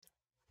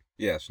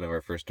Yeah, so whenever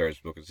I first started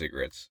smoking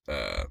cigarettes,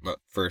 not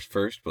first,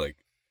 but like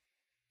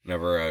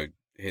whenever I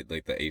hit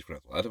like the age when I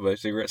was allowed to buy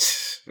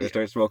cigarettes, I Yeah.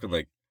 started smoking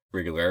like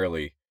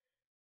regularly.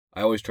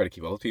 I always try to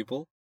keep up with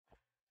people,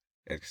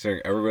 and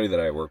considering everybody that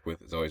I work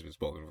with has always been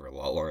smoking for a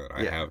lot longer than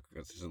I Yeah. have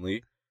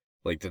consistently.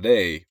 Like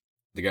today,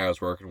 the guy I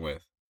was working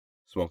with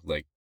smoked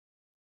like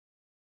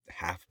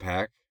half a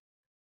pack.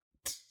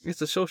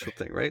 It's a social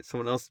thing, right?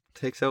 Someone else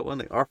takes out one,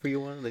 they offer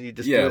you one, and then you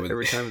just do Yeah, it but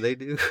every time they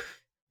do.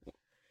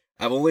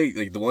 I've only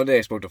like the one day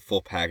I smoked a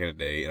full pack in a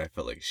day, and I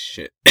felt like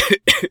shit.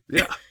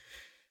 Yeah.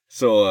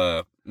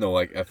 So no,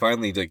 like I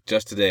finally like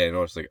just today I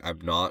noticed like I'm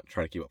not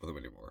trying to keep up with them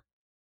anymore.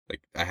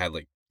 Like I had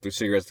like 3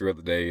 cigarettes throughout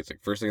the day. It's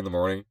like first thing in the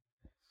morning.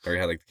 I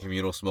already had like the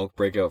communal smoke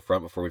break out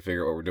front before we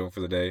figure out what we're doing for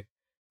the day.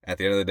 At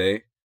the end of the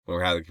day, when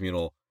we're having the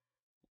communal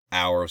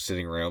hour of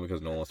sitting around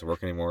because no one wants to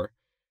work anymore,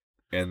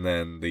 and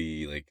then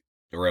the like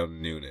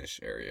around noonish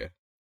area.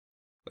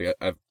 Like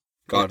I've Yeah.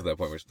 gone to that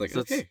point where it's like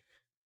So it's okay,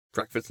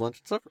 breakfast, lunch,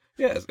 and supper.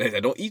 yeah, I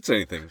don't eat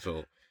anything,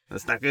 so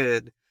That's not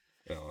good.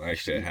 You should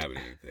actually I eat. haven't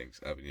eaten things.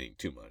 I've been eating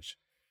too much.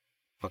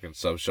 Fucking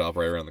sub shop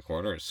right around the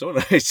corner. It's so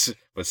nice,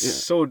 but Yeah.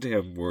 so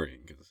damn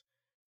worrying because,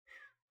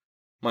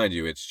 mind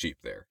you, it's cheap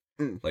there.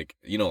 Mm. Like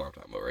you know what I'm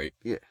talking about, right?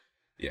 Yeah.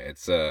 Yeah,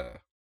 it's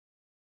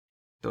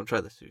Don't try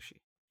the sushi.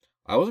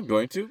 I wasn't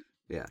going to.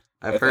 Yeah.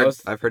 I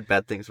was I've heard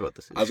bad things about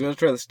the I was sushi. gonna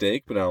try the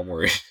steak, but now I'm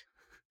worried.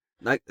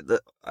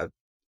 I've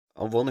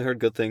only heard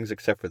good things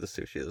except for the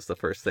sushi. That's the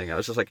first thing. I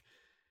was just like,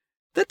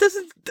 that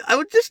doesn't. I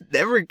would just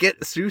never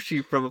get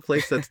sushi from a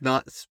place that's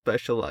not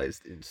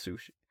specialized in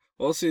sushi.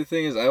 Well, see, the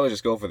thing is, I always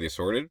just go for the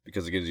assorted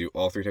because it gives you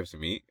all 3 types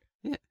of meat.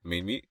 Yeah.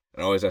 Main meat,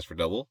 and I always ask for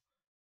double,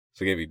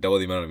 so it gave you double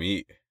the amount of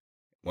meat.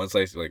 One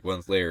slice, like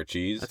one layer of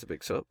cheese. That's a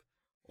big sub.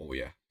 Oh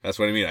yeah, that's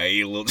what I mean. I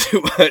eat a little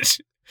too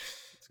much.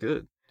 It's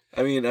good.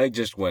 I mean, I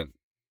just went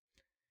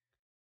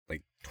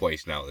like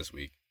twice now this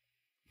week,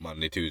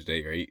 Monday,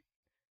 Tuesday, right?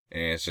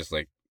 And it's just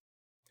like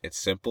it's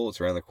simple. It's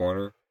around the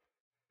corner.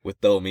 With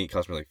double meat,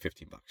 cost me like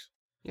 $15.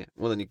 Yeah.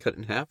 Well, then you cut it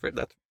in half, right?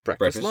 That's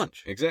breakfast,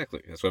 lunch.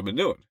 Exactly. That's what I've been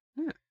doing.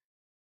 Yeah.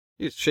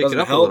 You just shake Doesn't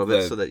it up a help little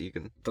bit that- so that you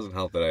can. Doesn't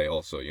help that I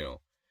also,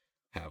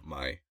 have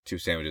my 2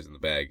 sandwiches in the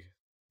bag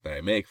that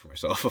I make for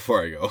myself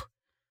before I go.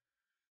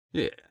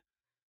 Yeah.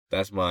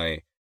 That's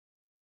my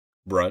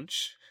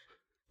brunch,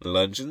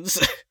 luncheons.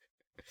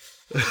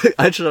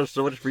 I just have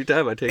so much free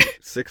time. I take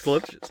 6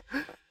 lunches.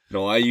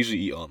 No, I usually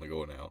eat on the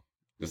go now.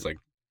 Just like,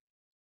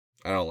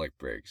 I don't like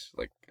breaks.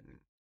 Like,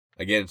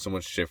 I get in so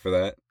much shit for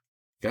that.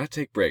 Gotta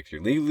take breaks.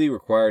 You're legally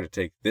required to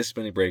take this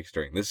many breaks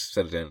during this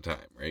set of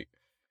time, right?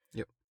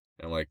 Yep.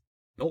 And I'm like,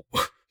 nope.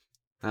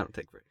 I don't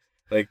take breaks.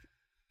 Like,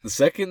 the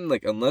second,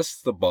 like, unless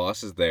the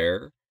boss is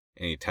there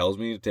and he tells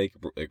me to take,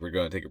 like, we're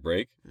gonna take a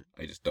break,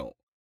 I just don't.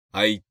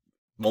 I,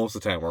 most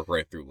of the time, work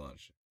right through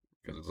lunch.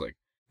 Because it's like,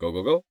 go,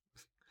 go, go.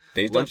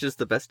 Day's Lunch done. is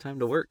the best time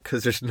to work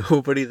because there's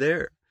nobody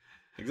there.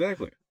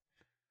 Exactly.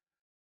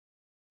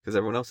 Because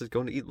everyone else is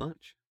going to eat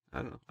lunch. I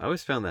don't know. I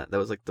always found that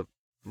was like the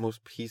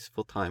most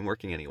peaceful time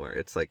working anywhere.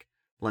 It's like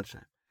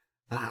lunchtime.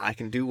 I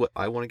can do what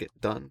I want to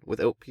get done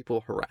without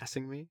people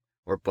harassing me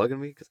or bugging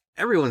me because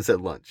everyone's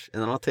at lunch,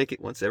 and then I'll take it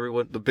once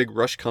the big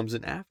rush comes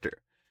in after.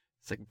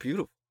 It's like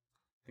beautiful.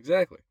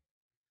 Exactly.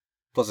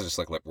 Plus, I just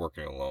like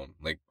working alone.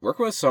 Like,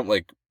 working with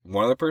like,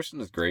 one other person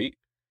is great.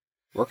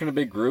 Working in a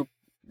big group,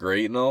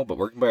 great and all, but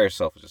working by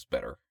yourself is just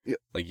better. Yep.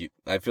 Like,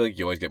 I feel like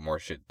you always get more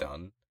shit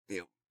done.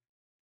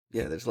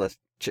 Yeah, there's less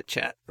chit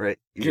chat, right?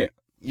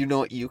 You know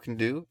what you can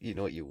do, you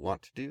know what you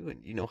want to do,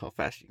 and you know how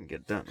fast you can get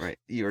it done, right?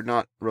 You're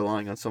not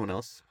relying on someone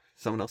else.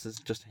 Someone else is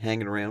just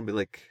hanging around, be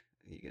like,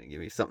 "Are you gonna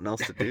give me something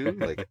else to do?"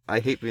 Like, I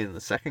hate being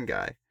the second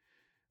guy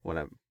when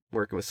I'm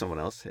working with someone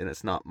else and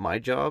it's not my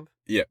job.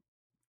 Yeah.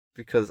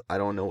 Because I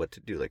don't know what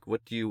to do. Like,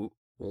 what do you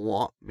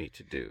want me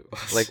to do?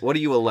 Like, what are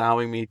you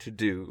allowing me to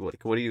do?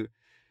 Like, do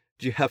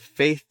you have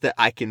faith that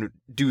I can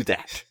do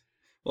that?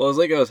 Well, it was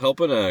like I was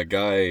helping a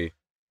guy,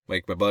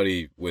 like my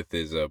buddy, with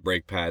his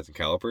brake pads and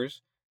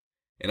calipers.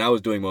 And I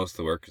was doing most of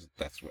the work because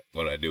that's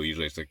what I do.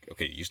 Usually it's like,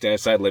 okay, you stand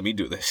aside, let me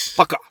do this.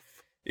 Fuck off.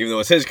 Even though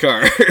it's his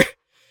car.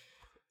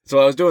 So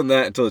I was doing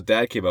that until his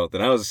dad came out.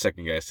 Then I was the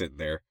second guy sitting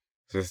there.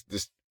 So it's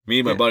just me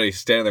and my buddy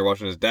standing there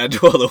watching his dad do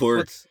all the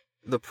work.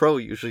 The pro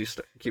usually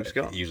keeps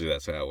going. Usually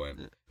that's how it went.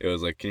 Yeah. It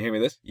was like, can you hear me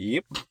this?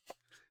 Yep.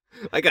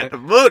 I got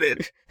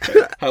demoted.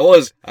 I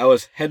was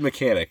head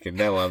mechanic, and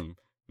now I'm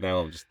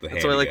just the.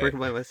 That's why I like working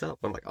by myself.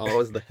 I'm like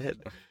always the head.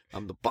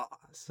 I'm the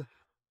boss.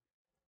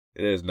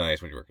 It is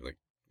nice when you work like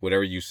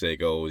whatever you say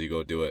goes, you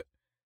go do it,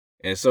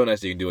 and it's so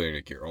nice that you can do it in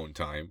like your own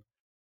time.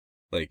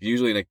 Like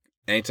usually, like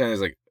anytime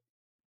there's like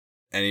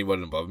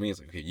anyone above me, it's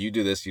like, okay, you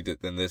do this, you do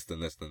then this, then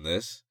this, then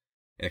this,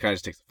 and it kind of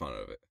just takes the fun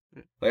out of it.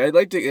 Like I'd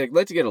like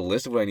to get a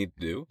list of what I need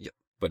to do,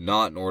 but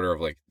not in order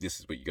of like this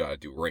is what you gotta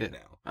do right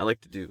now. I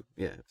like to do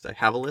if I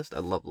have a list, I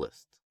love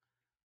lists.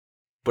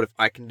 But if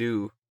I can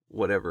do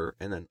whatever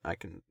and then I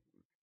can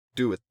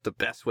do it the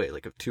best way,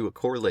 like if two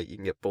correlate, you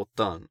can get both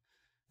done,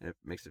 and it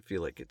makes it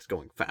feel like it's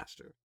going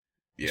faster.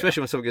 Yeah.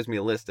 Especially when someone gives me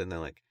a list and they're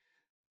like,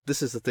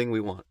 "This is the thing we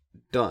want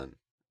done."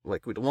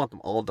 Like we don't want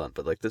them all done,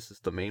 but like this is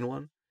the main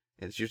one,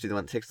 and it's usually the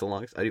one that takes the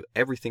longest, I do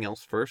everything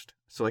else first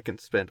so I can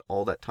spend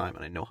all that time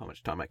and I know how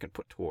much time I can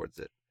put towards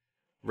it.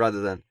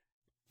 Rather than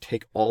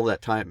take all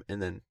that time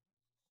and then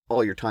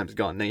all your time's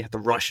gone. Now you have to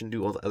rush and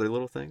do all the other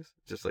little things.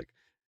 Just like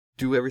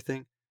do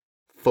everything,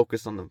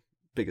 focus on the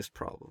biggest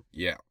problem.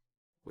 Yeah.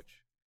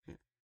 Which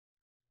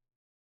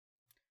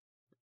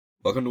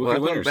Welcome to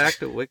Wicked Winners. Welcome back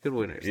to Wicked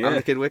Winners. Yeah. I'm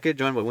the Kid Wicked,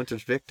 joined by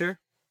Winters Victor.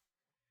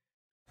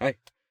 Hi.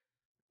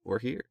 We're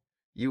here.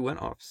 You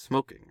went off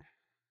smoking.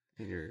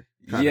 And you're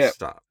trying Yeah. to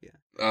stop. Yeah.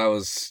 I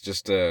was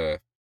just I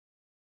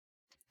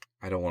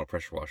don't want to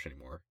pressure wash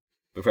anymore.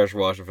 Been pressure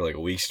washing for like a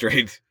week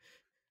straight.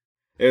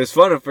 It was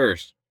fun at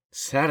first.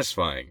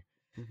 Satisfying.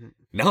 Mm-hmm.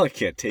 Now I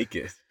can't take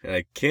it. And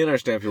I can't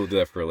understand people do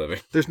that for a living.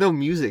 There's no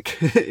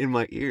music in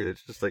my ear.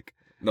 It's just like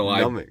No,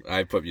 numbing.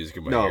 I put music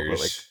in my no, ears.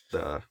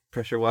 but like the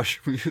pressure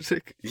washer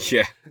music.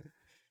 Yeah.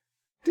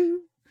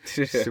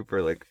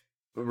 Super like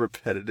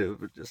repetitive,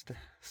 but just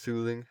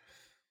soothing.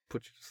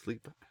 Put you to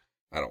sleep.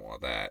 I don't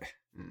want that.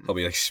 Mm. I'll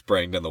be like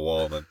spraying down the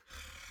wall and then.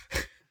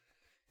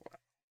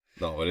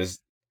 No, it is.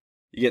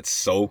 You get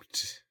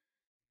soaked.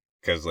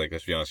 Because, like,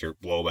 let's be honest, your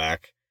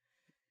blowback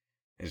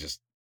is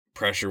just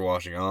pressure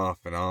washing off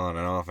and on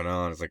and off and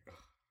on. It's like,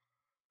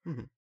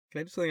 Mhm.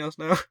 Can I do something else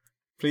now?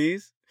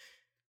 Please?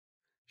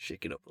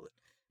 Shake it up a little.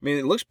 I mean,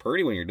 it looks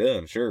pretty when you're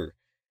done, sure.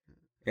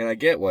 And I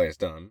get why it's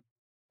done.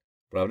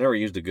 But I've never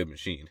used a good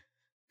machine.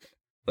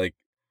 Like,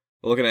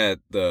 looking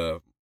at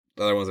the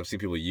other ones I've seen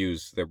people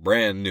use, they're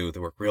brand new. They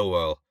work real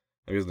well.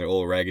 I'm using their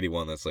old raggedy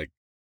one that's like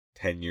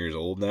 10 years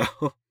old now.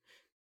 And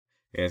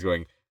it's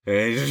going... And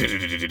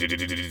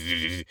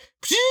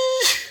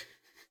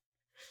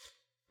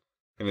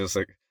it's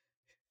like,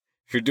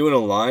 if you're doing a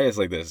line, it's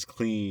like this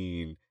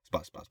clean,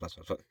 spot,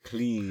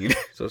 clean.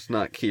 So it's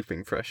not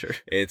keeping pressure.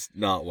 It's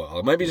not well.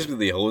 It might be just with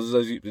the hoses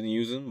I've been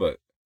using, but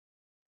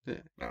yeah.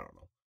 I don't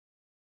know.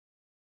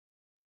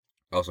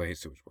 Also, I hate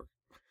sewage work.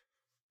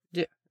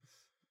 Yeah,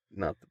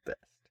 not the best.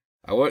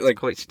 I would It's like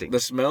quite stinky. the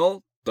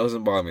smell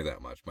doesn't bother me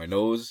that much. My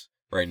nose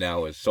right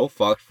now is so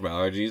fucked from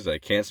allergies that I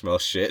can't smell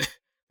shit,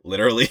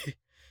 literally.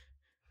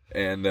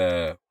 And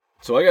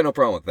so I got no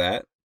problem with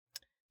that.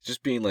 It's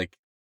just being like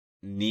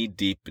knee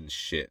deep in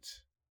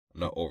shit. I'm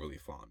not overly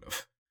fond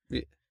of.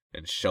 Yeah.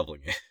 And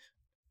shoveling it.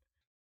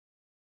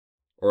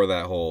 Or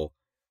that whole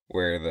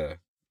wear the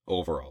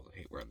overalls. I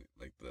hate wearing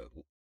like the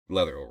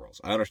leather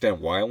overalls. I understand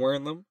why I'm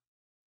wearing them.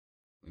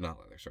 Not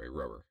leather, sorry,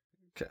 rubber.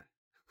 Okay.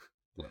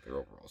 Leather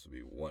overalls would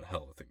be one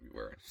hell of a thing to be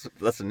wearing. So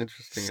that's an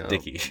interesting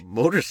Sticky.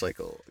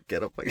 motorcycle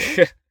get up, I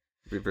guess.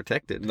 Be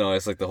protected. No,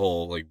 it's like the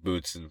whole like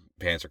boots and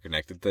pants are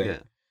connected thing. Yeah.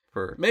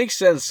 For Makes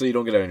sense so you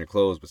don't get it on your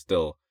clothes, but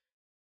still,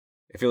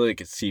 I feel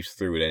like it seeps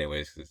through it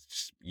anyways. Cause it's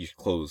just, your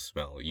clothes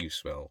smell, you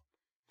smell.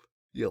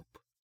 Yep.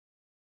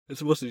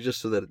 It's mostly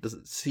just so that it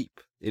doesn't seep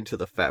into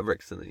the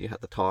fabrics and then you have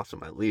to toss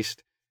them. At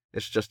least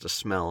it's just a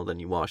smell, then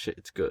you wash it,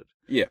 it's good.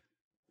 Yeah.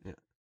 Yeah.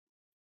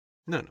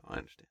 No, I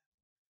understand.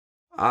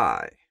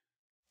 I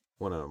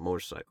went on a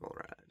motorcycle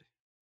ride.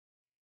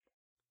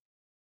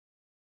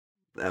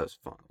 That was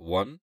fun.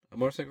 Won a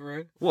motorcycle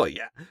ride? Well,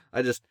 yeah.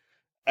 I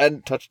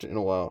hadn't touched it in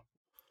a while.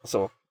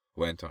 So,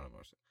 Went on a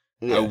motorcycle.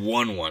 yeah. I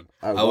won one.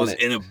 I won was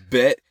it. in a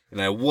bet and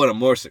I won a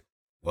motorcycle.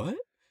 What?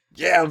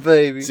 Yeah,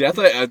 baby. See, I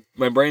thought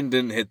my brain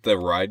didn't hit the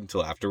ride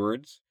until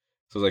afterwards.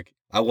 So I was like,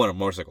 I won a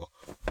motorcycle.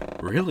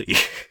 Really?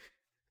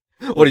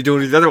 What are you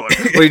doing with the other one?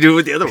 What are you doing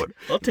with the other one?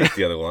 I'll take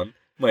the other one.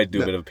 Might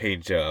do a bit of a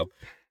paint job.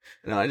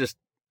 No, I just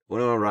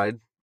went on a ride.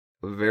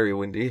 Very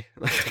windy.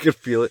 Like I could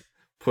feel it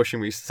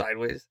pushing me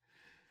sideways.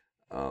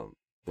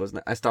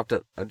 I stopped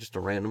at just a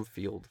random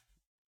field,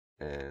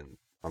 and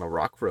on a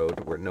rock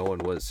road where no one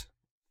was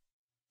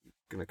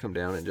gonna come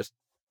down, and just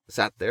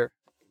sat there,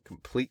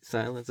 complete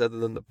silence other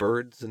than the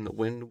birds and the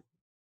wind,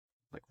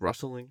 like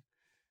rustling,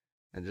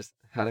 and just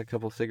had a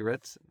couple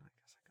cigarettes. And I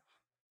was like,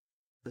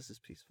 oh, this is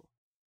peaceful.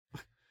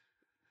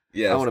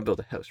 Yeah. I want to build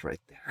a house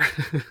right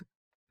there.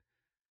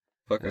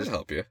 Fuck, I'll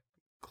help you.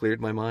 Cleared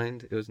my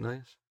mind. It was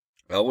nice.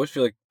 I always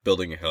feel like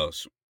building a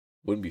house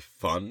wouldn't be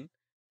fun,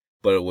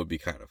 but it would be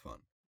kind of fun.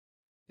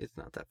 It's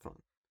not that fun.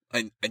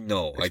 I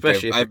know.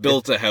 Especially if I've it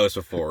built a house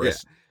before.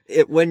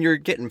 Yeah. When you're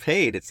getting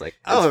paid, it's like,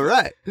 all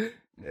right.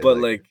 But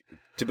like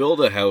to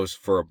build a house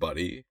for a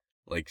buddy,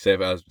 like say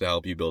if I was to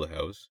help you build a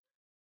house,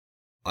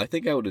 I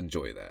think I would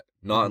enjoy that.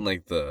 Not in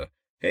like the,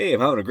 hey,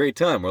 I'm having a great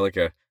time, or like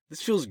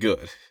this feels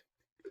good.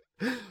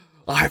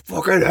 I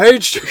fucking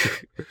hate you.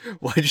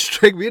 Why'd you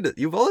strike me into?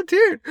 You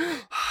volunteered.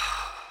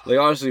 Like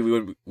honestly,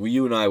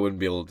 you and I wouldn't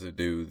be able to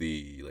do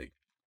the like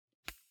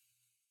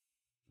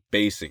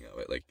basing of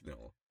it, like the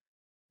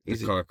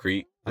Easy.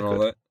 concrete and I all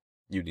could. that.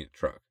 You need a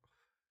truck.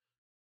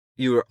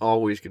 You are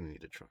always gonna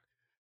need a truck.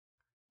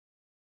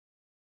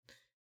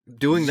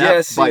 Doing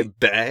that by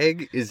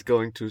bag is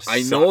going to suck.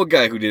 I know a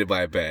guy who did it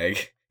by a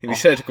bag, and he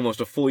said it took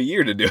almost a full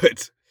year to do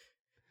it.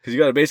 Because you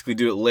got to basically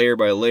do it layer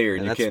by layer,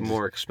 and you that's can't.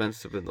 more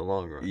expensive in the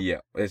long run. Yeah,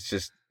 it's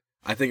just.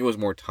 I think it was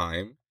more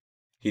time.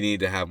 He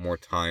needed to have more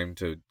time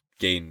to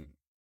gain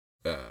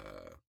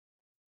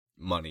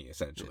money,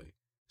 essentially,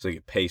 so he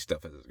could pay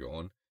stuff as it's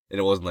going. And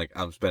it wasn't like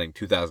I'm spending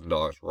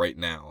 $2,000 right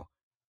now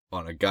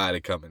on a guy to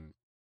come and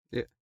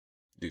Yeah.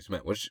 do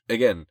cement, which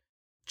again,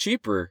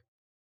 cheaper,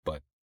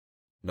 but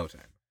no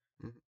time.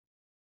 Mhm.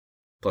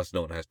 Plus,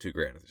 no one has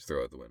 $2,000 to just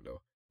throw out the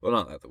window. Well,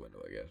 not out the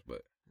window, I guess,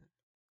 but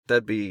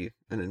That'd be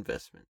an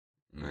investment,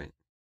 mm. right?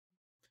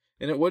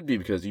 And it would be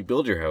because you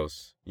build your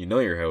house, you know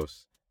your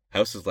house.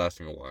 House is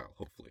lasting a while,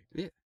 hopefully.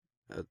 Yeah.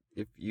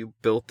 If you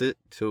built it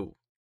to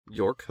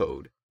your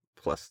code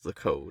plus the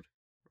code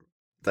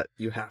that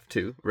you have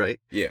to, right?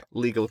 Yeah.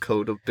 Legal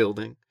code of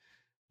building.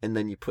 And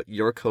then you put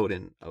your code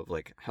in of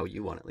like how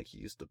you want it. Like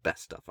you use the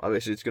best stuff.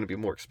 Obviously, it's going to be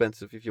more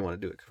expensive if you want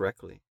to do it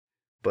correctly.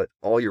 But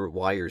all your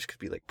wires could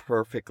be like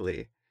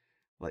perfectly,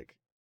 like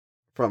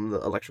from the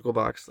electrical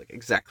box, like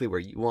exactly where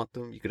you want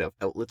them. You could have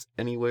outlets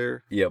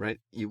anywhere. Yep. Right.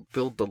 You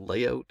build the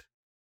layout.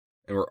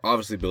 And we're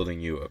obviously building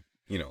you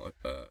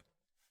a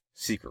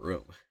secret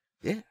room.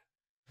 Yeah.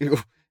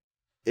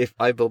 If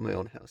I build my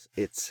own house,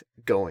 it's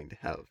going to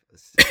have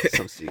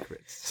some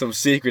secrets. Some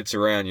secrets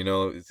around, you're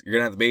going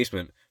to have the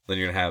basement, then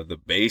you're going to have the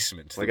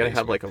basement. I gotta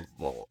have like a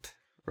vault,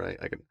 right?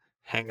 I can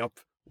hang up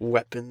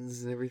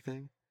weapons and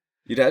everything.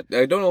 I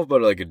don't know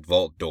about like a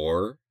vault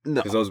door, No.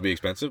 because those would be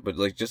expensive, but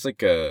like just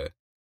like a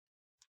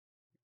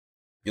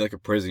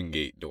prison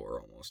gate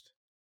door almost.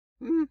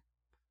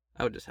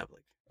 I would just have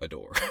like A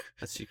door.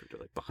 a secret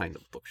door, like behind the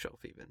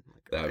bookshelf, even.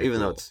 That'd Like, be even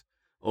though cool. it's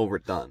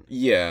overdone,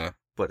 Yeah.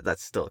 but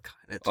that's still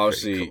kind of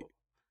Obviously, pretty cool.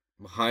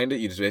 behind it,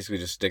 you just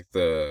basically stick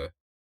the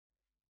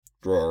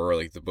drawer or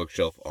like the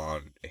bookshelf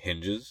on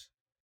hinges.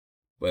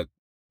 But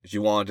if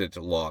you want it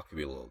to lock, it'd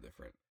be a little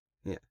different.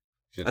 Yeah.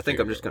 You have I to think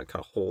I'm figure just it gonna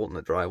cut a hole in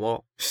the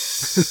drywall,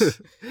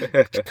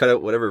 out. cut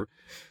out whatever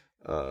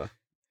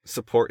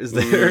support is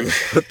there,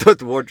 put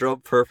the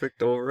wardrobe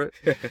perfect over it.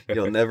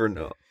 You'll never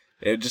know.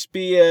 It'd just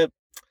be a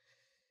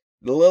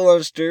little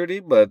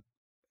unsturdy, but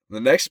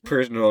the next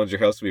person who owns your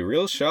house will be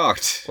real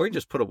shocked. Or you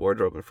just put a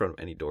wardrobe in front of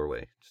any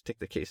doorway. Just take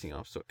the casing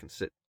off so it can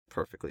sit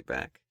perfectly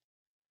back.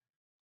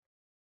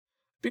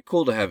 It'd be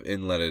cool to have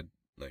inletted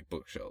like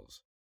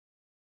bookshelves.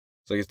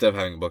 So like instead of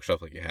having a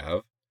bookshelf like you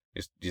have,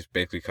 just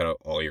basically cut out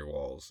all your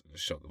walls and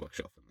just shove the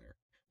bookshelf in there.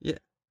 Yeah.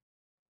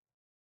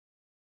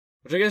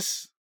 Which I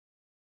guess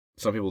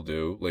some people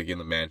do. Like in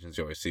the mansions,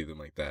 you always see them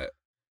like that.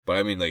 But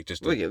I mean, like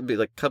just Well, yeah, it'd be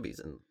like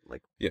cubbies and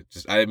like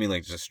I mean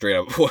like just straight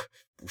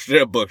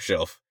up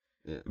bookshelf.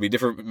 Yeah. It'd be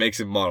different makes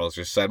and models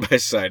just side by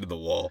side of the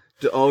wall.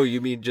 Oh,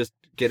 you mean just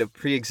get a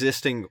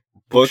pre-existing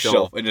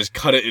Bookshelf and just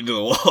cut it into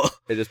the wall.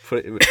 and just put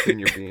it in between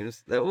your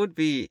beams? That would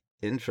be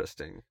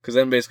interesting. Because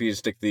then basically you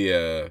stick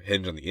the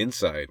hinge on the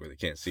inside where they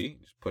can't see,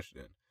 and just push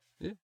it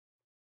in. It'd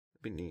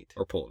be neat.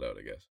 Or pull it out,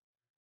 I guess.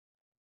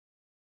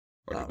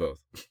 Or do both.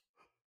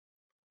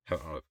 I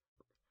don't know.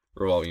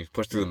 Revolving, you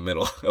push through the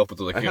middle.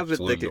 Opens like I have been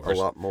saloon thinking doors.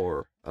 a lot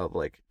more of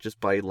like just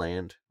buy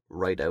land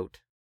right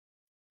out,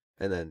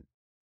 and then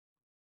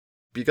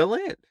you got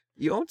land.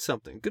 You own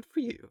something. Good for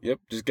you. Yep,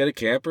 just get a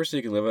camper so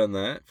you can live on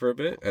that for a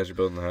bit as you're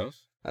building the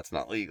house. That's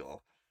not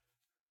legal.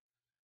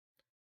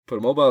 Put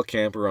a mobile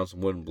camper on some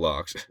wooden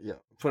blocks. As Yeah,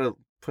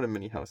 put a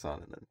mini house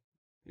on, and then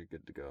you're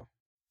good to go.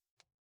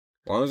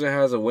 long as it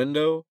has a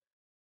window,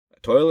 a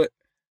toilet,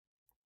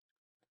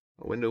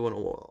 A window and a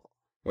wall.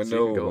 So window,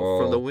 you can go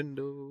wall, from the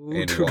window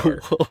and to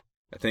water. the wall.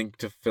 I think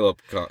to fill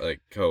up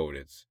code,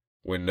 it's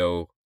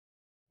window,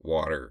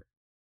 water,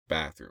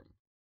 bathroom.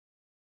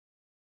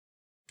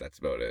 That's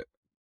about it.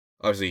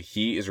 Obviously,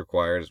 heat is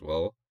required as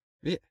well.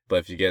 Yeah. But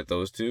if you get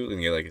those two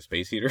and you get like a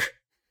space heater,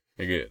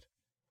 you're good.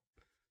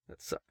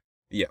 That sucks.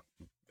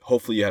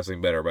 Hopefully you have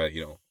something better by,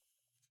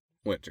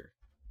 winter.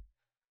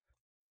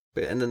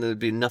 And then there'd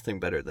be nothing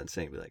better than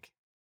saying, like,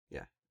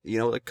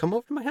 yeah, like come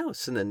over to my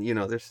house, and then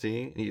they're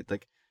seeing, and you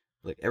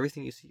like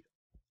everything you see.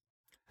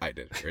 I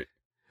did it, right?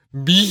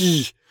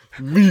 Me,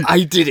 Me.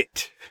 I did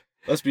it.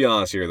 Let's be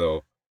honest here,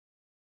 though.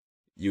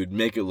 You would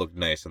make it look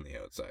nice on the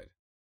outside.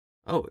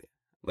 Oh, yeah.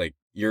 Like,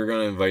 you're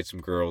going to invite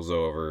some girls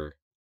over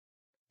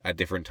at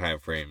different time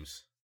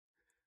frames.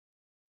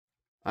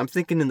 I'm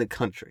thinking in the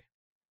country.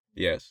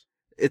 Yes.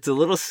 It's a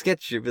little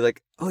sketchy. You'd be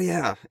like, oh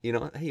yeah, hey,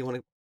 you want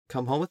to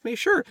come home with me?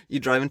 Sure. You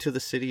drive into the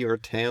city or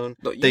town.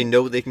 No, They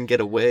know they can get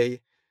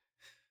away.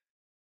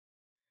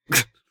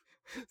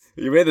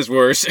 You made this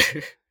worse.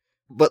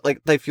 But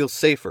like they feel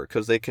safer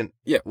because they can.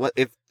 Yeah. What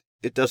if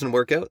it doesn't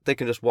work out? They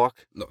can just walk.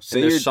 No, And say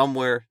there's you're...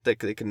 somewhere they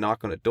can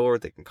knock on a door.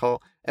 They can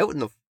call out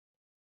in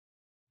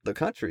the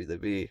country.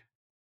 They'd be,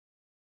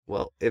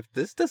 well, if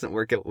this doesn't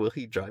work out, will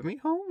he drive me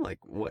home? Like,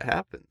 what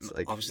happens?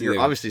 Like, Obviously you're they-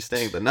 obviously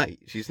staying the night.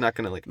 She's not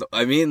gonna like No,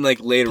 I mean,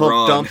 like, later pump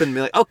on. dump and be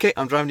like, okay,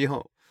 I'm driving you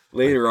home.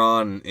 Later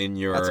on in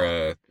That's all.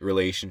 your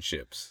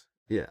relationships,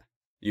 Yeah.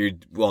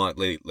 you'd want,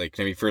 like,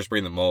 when you first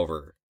bring them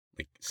over,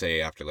 like, say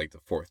after, like, the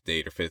 4th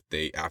date or 5th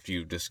date, after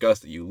you discuss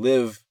that you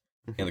live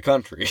in the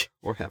country,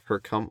 Or have her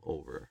come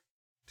over.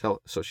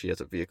 So she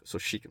has a vehicle so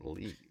she can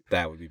leave.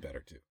 that would be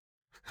better, too.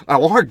 I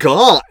want her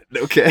gone.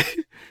 Okay.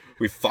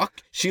 We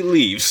fuck, she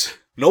leaves.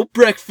 No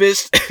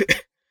breakfast,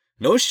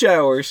 no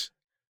showers.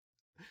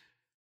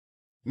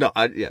 No,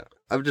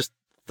 I've just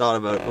thought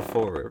about it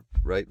before,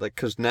 right? Like,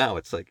 cause now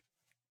it's like,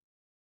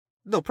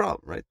 no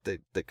problem, right? They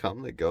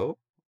come, they go.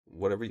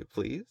 whatever you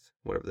please,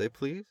 whatever they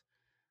please.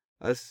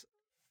 I just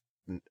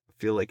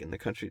feel like in the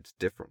country it's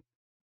different.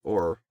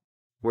 Or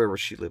wherever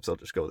she lives, I'll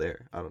just go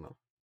there. I don't know.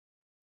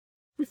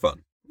 Be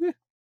fun. Yeah.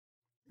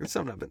 It's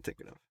something I've been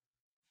thinking of.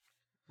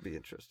 Be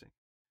interesting.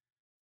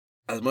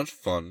 As much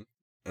fun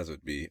as it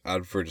would be, I'd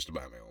prefer just to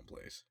buy my own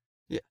place.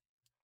 Yeah.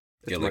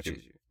 It's Get much like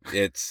easier.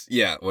 It's,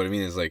 yeah, what I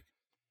mean is like,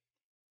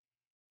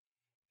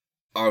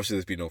 obviously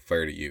there'd be no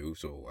fair to you,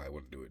 so I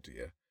wouldn't do it to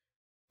you.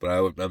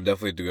 But I'm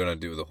definitely gonna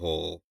do the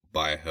whole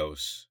buy a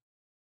house,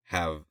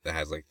 that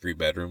has like 3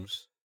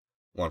 bedrooms,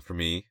 one for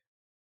me,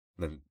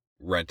 and then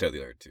rent out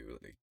the other 2,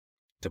 like,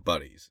 to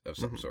buddies of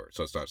some sort,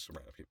 so it's not just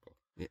random people.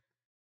 Yeah.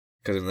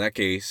 Because in that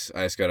case,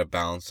 I just gotta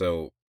balance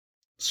out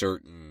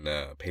certain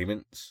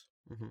payments.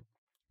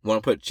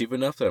 Want to put it cheap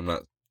enough that I'm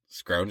not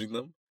scrounging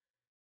them.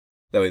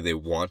 That way they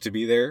want to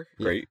be there,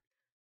 right?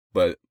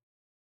 But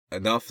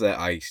enough that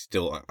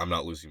I'm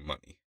not losing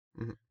money.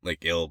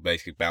 Like, it'll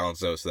basically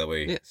balance out so that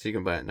way... Yeah, so you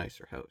can buy a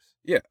nicer house.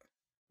 Yeah.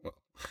 Well,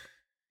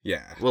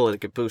 yeah. Well,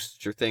 it could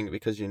boost your thing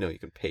because you know you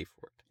can pay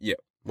for it. Yeah.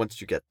 Once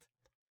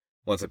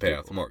I pay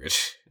off the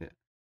mortgage. Yeah.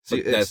 So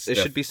it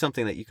should be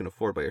something that you can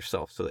afford by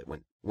yourself so that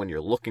when you're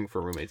looking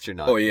for roommates, you're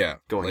not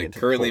going like, into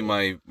currently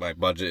my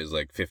budget is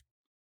like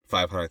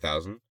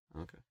 $500,000.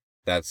 Okay.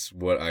 That's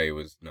what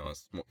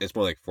it's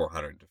more like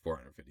 400 to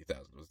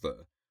 450,000 was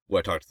what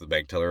I talked to the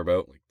bank teller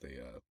about, like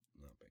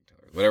not bank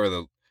teller,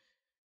 whatever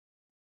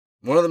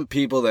one of the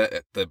people that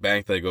at the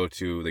bank that I go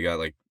to, they got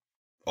like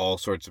all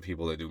sorts of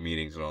people that do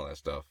meetings and all that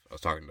stuff. I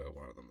was talking to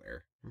one of them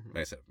there.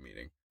 Nice to have a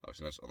meeting.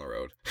 Obviously that's on the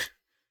road.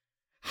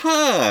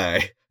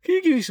 Hi, can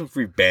you give me some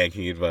free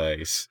banking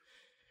advice?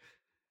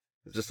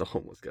 It's just a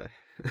homeless guy.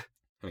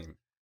 I mean,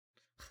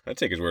 I'd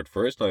take his word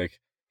for it. It's not like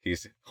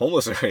he's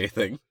homeless or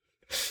anything.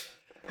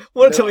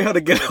 Want to tell me how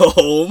to get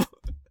home?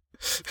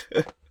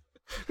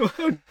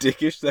 How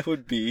dickish that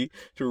would be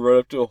to run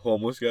up to a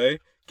homeless guy.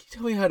 Can you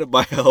tell me how to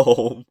buy a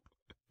home?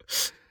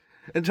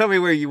 And tell me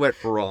where you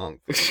went wrong.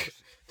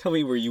 Tell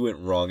me where you went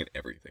wrong in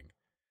everything.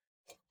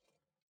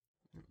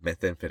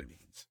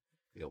 Methamphetamines.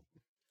 Yep.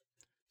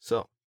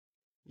 So,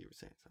 you were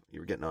saying something. You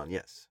were getting on,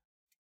 yes.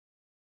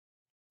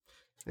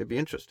 It'd be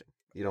interesting.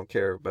 You don't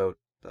care about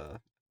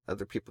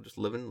other people just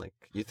living? Like,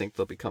 you think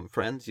they'll become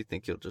friends? You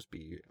think you'll just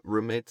be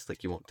roommates?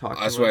 Like, you won't talk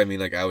That's what I mean.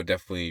 Like, I would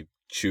definitely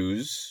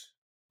choose.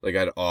 Like,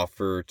 I'd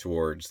offer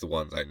towards the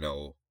ones I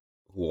know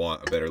who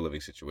want a better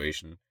living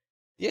situation.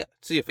 Yeah.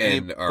 See if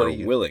and are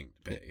willing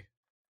to pay.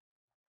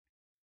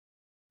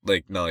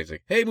 Like, not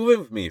like, hey, move in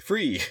with me,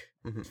 free.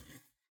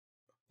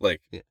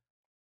 Like, yeah.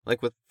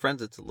 Like, with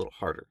friends, it's a little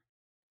harder.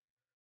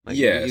 Like,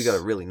 yes. You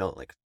gotta really know.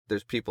 Like,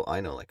 there's people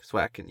I know, like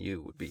Swack and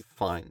you would be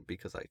fine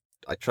because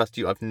I trust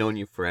you. I've known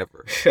you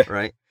forever,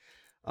 right?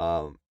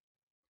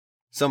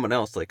 Someone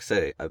else, like,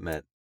 say I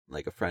met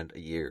like a friend a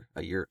year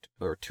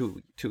or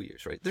 2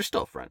 years, right? They're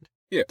still a friend.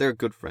 Yeah, they're a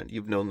good friend.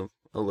 You've known them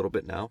a little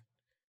bit now,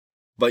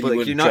 but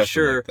like, you're not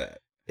sure like that.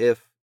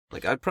 If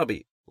like I'd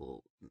probably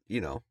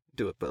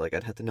do it, but like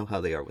I'd have to know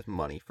how they are with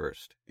money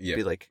first. Yeah,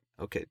 be like,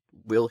 okay,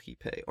 will he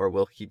pay or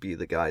will he be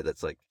the guy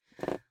that's like,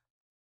 I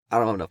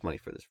don't have enough money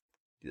for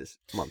this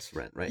month's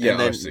rent, right? Yeah,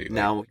 and then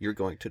now you're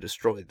going to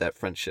destroy that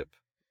friendship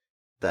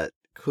that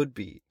could have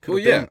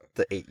been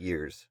the 8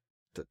 years,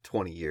 the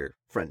 20-year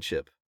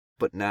friendship,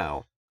 but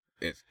now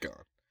it's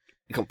gone,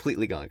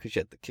 completely gone because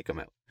you had to kick him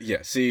out. Yeah,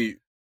 see,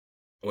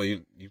 well,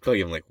 you probably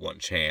give him like one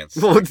chance.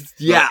 Well,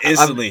 yeah,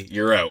 instantly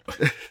you're out.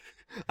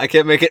 I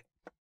can't make it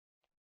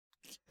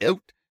out.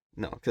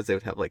 No, because they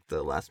would have like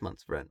the last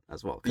month's rent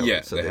as well covered,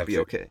 yeah, so they'd be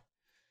okay.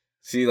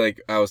 See, like,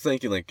 I was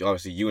thinking, like,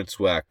 obviously you and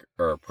Swack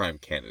are prime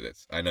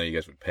candidates. I know you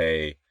guys would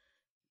pay.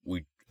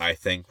 I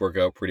think, work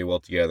out pretty well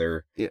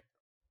together. Yeah.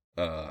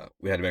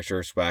 We had to make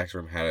sure Swack's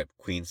room had a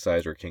queen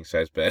size or king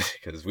size bed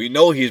because we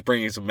know he's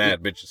bringing some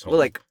mad bitches home. Well,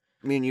 like,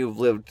 me and you've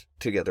lived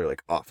together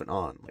like off and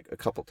on, like a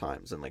couple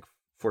times, and like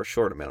for a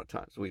short amount of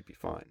times, we'd be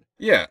fine.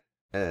 Yeah.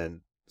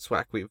 And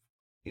Swack, we've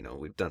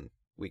done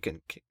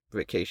weekend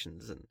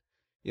vacations, and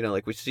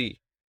like we see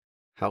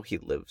how he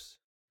lives,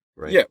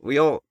 right? Yeah. We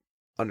all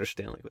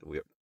understand,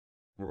 like,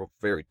 we're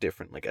very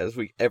different. Like,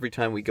 every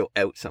time we go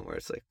out somewhere,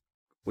 it's like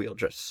we all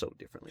dress so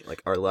differently.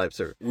 Like, our lives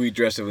are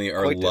differently.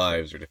 Our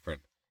lives are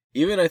different.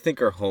 Even I think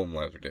our home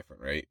lives are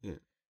different, right? Yeah.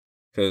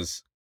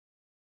 Because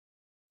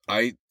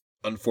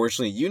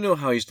unfortunately,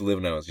 how I used to live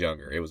when I was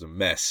younger. It was a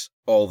mess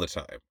all the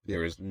time. Yeah.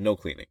 There was no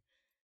cleaning.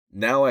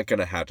 Now I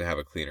kind of have to have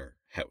a cleaner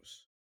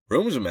house.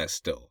 Room's a mess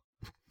still.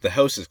 The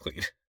house is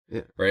clean.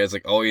 Yeah. Right? It's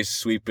like always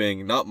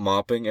sweeping, not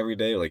mopping every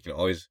day. Like,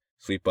 always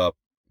sweep up,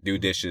 do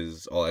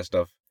dishes, all that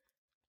stuff.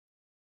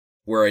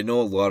 Where I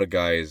know a lot of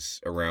guys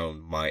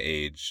around my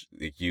age,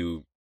 like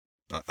you,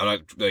 I'm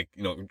not like,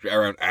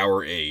 around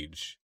our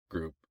age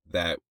group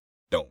that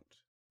don't,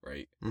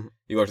 right? Mm-hmm.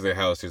 You go to their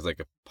house, there's like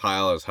a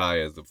pile as high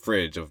as the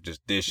fridge of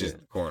just dishes in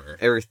the corner.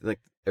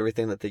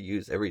 Everything that they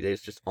use every day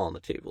is just on the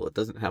table. It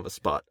doesn't have a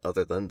spot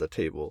other than the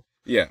table.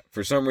 Yeah,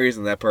 for some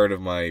reason that part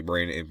of my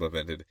brain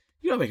implemented,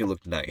 you gotta make it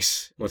look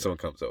nice when someone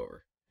comes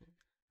over.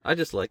 I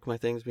just like my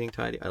things being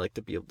tidy. I like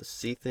to be able to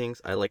see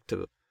things. I like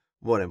to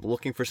when I'm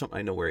looking for something,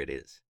 I know where it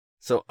is.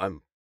 So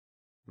I'm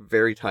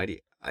very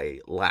tidy. I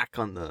lack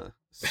on the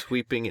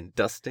sweeping and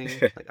dusting.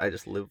 Like I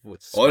just live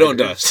with spiders. Oh, I don't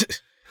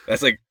dust.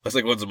 That's like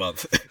once a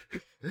month.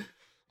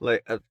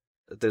 Like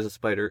there's a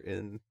spider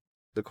in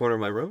the corner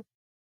of my room,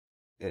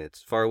 and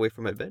it's far away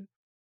from my bed.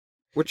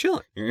 We're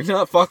chilling. You're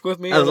not fucking with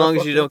me. As long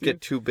as you don't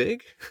get too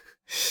big,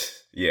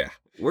 yeah,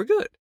 we're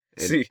good.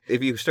 And see,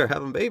 if you start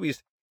having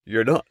babies,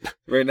 you're done.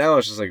 right now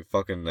it's just like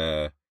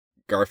fucking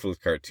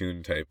Garfield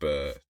cartoon type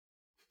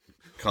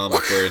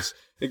comic where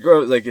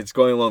it's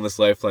going along this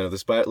lifeline of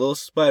this little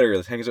spider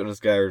that hangs out in this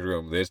guy's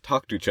room. They just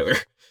talk to each other,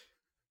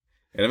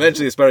 and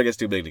eventually the spider gets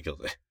too big to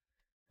kill it.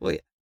 Well, yeah,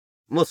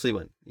 mostly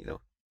when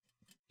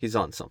he's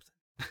on something.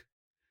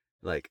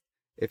 Like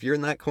if you're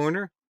in that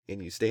corner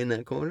and you stay in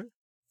that corner,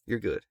 you're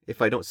good.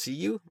 If I don't see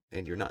you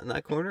and you're not in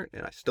that corner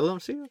and I still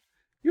don't see you,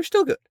 you're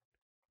still good.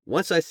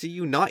 Once I see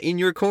you not in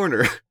your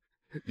corner,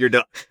 you're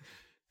done.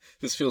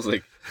 This feels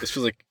like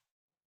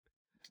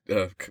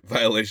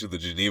violation of the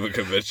Geneva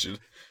Convention.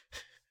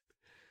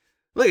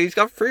 Look, he's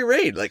got free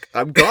reign. Like,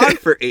 I'm gone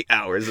for 8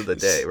 hours of the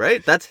day,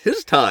 right? That's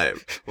his time.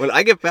 When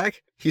I get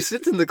back, he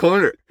sits in the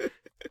corner.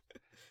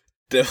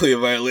 Definitely a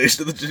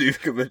violation of the Geneva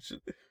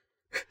Convention.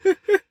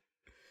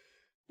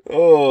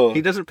 Oh.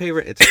 He doesn't pay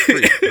rent. It's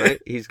free, right?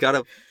 He's got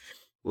to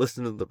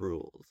listen to the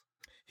rules.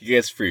 He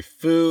gets free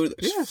food.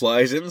 There's Yeah.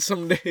 flies in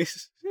some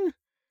days. Yeah.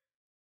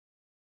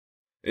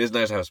 It is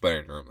nice to have a spider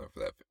in your room,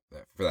 though,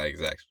 for that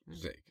exact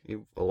sake.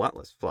 You have a lot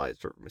less flies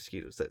or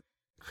mosquitoes that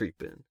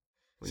creep in.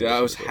 See,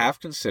 I was half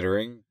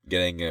considering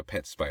getting a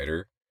pet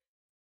spider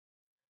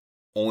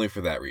only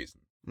for that reason.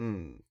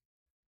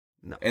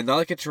 No. And not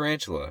like a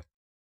tarantula.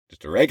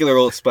 Just a regular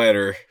old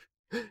spider.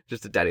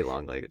 Just a daddy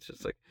long leg. It's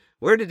just like,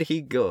 where did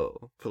he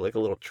go? Put like a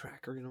little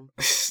tracker in him.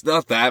 It's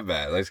not that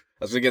bad. Like,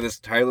 I was gonna get this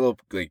tiny little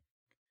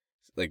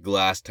like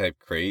glass type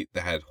crate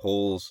that had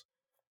holes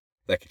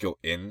that could go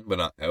in but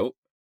not out.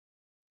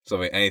 So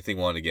if anything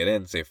wanted to get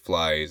in, say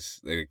flies,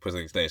 they put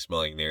something nice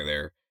smelling near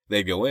there,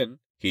 they'd go in.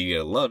 He'd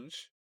get a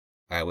lunch.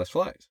 I have less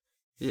flies.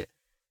 Yeah.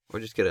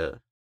 Or just get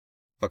a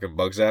Fucking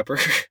bug zapper.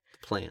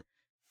 plant.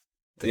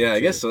 Yeah,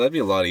 I guess so. That'd be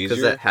a lot easier.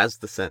 Because that has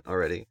the scent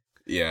already.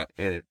 Yeah.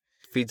 And it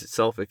feeds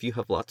itself if you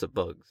have lots of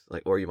bugs.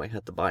 Like, or you might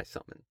have to buy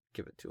something,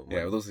 give it to them.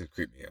 Yeah, but those things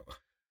creep me out.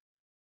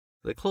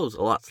 They close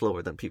a lot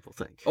slower than people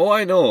think. Oh,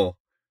 I know.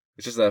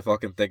 It's just that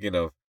fucking thinking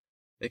of,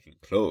 they can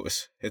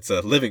close. It's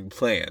a living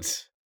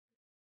plant.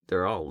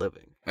 They're all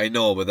living. I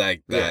know, but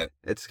Yeah,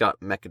 it's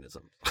got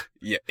mechanisms.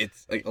 yeah,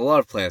 it's like a lot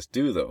of plants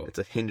do though. It's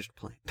a hinged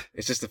plant.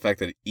 It's just the fact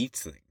that it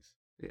eats things.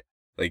 Yeah.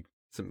 Like,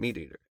 it's a meat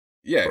eater.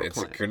 yeah, For a it's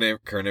a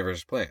plant.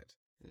 carnivorous plant.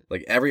 Yeah.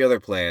 Like every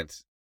other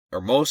plant, or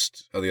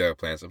most of the other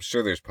plants, I'm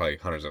sure there's probably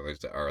hundreds of others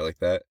that are like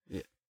that.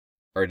 Yeah.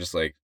 Are just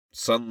like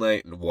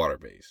sunlight and water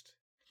based.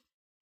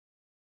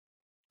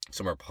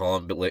 Some are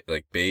pollen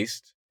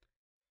based.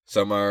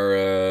 Some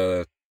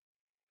are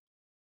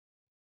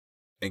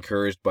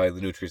encouraged by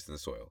the nutrients in the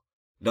soil.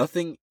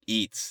 Nothing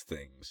eats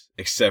things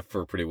except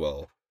for pretty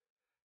well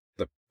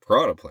the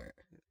piranha plant.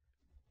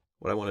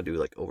 What I want to do,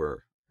 like,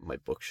 over my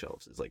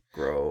bookshelves is, like,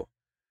 grow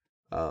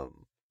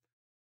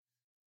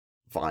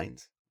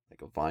vines.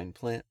 Like a vine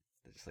plant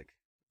that just, like,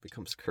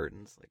 becomes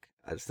curtains. Like,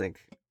 I just think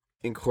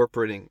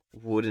incorporating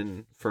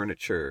wooden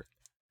furniture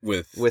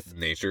With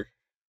nature.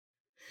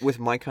 with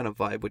my kind of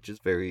vibe, which is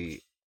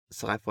very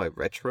sci-fi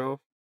retro,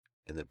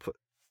 and then put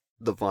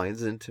the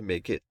vines in to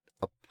make it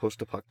a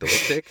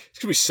post-apocalyptic. It's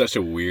gonna be such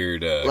a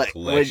weird Like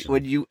collection.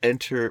 when you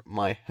enter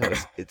my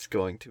house, it's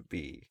going to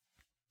be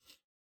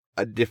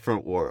a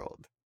different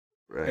world,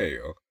 right? There you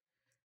go.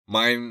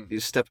 Mine, You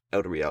step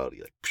out of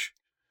reality, like, psh.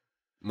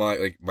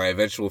 my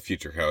eventual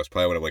future house,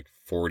 probably when I'm like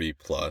 40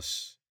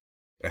 plus,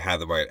 I have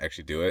the mind to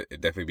actually do it.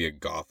 It'd definitely be a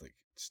Gothic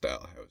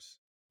style house,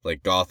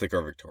 like Gothic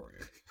or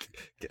Victorian.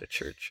 Get a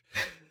church.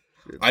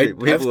 I've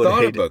would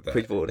thought hate about it. that.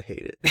 People would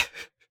hate it.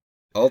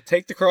 I'll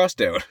take the cross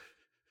down.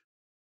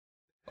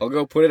 I'll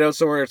go put it out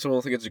somewhere someone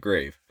will think it's a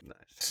grave.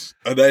 Nice.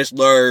 A nice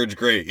large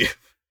grave.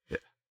 Yeah.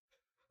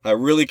 I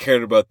really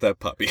cared about that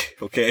puppy,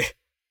 okay?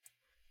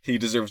 He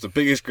deserves the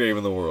biggest grave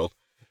in the world.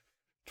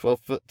 12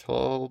 foot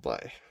tall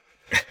by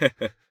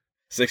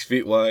 6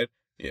 feet wide.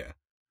 Yeah.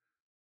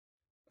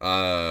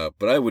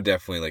 But I would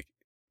definitely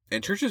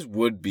and churches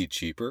would be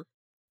cheaper.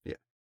 Yeah.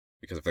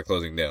 Because if they're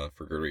closing down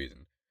for good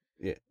reason.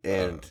 Yeah,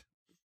 and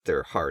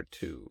they're hard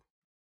to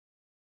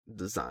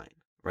design,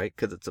 right?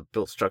 Because it's a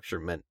built structure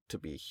meant to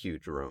be a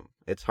huge room.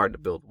 It's hard to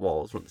build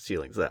walls when the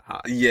ceiling's that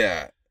high.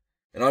 Yeah.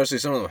 And obviously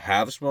some of them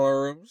have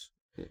smaller rooms.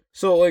 Yeah.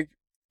 So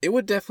it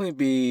would definitely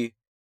be,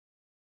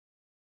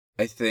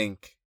 I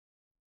think,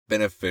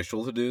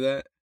 beneficial to do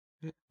that.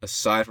 Yeah.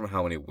 Aside from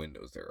how many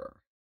windows there are.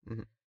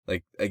 Mm-hmm.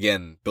 Like,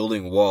 again,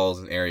 building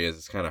walls in areas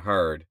is kind of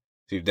hard.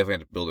 So you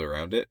definitely have to build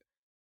around it.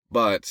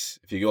 But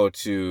if you go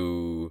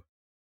to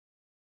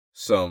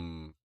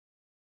some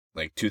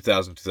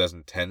 2000,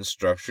 2010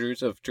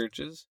 structures of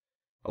churches,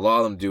 a lot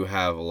of them do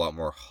have a lot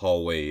more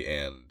hallway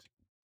and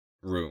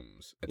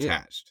rooms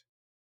attached.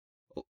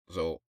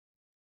 So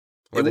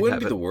Or It they wouldn't have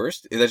be it. the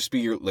worst. That'd just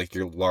be your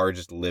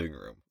largest living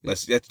room. Yeah.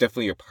 That's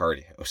definitely your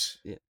party house.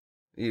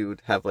 You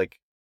would have like,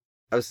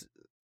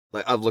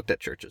 I've looked at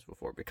churches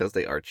before because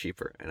they are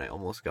cheaper, and I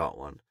almost got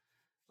one.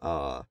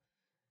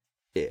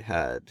 It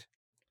had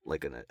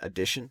like an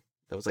addition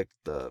that was like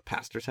the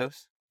pastor's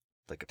house,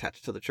 like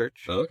attached to the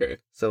church. Okay.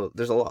 So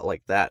there's a lot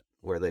like that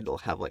where they'll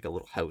have like a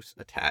little house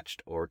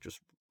attached or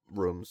just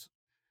rooms.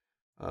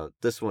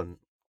 This one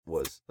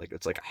was like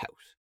it's like a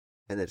house,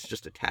 and it's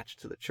just attached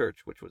to the church,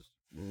 which was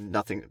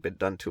nothing had been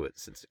done to it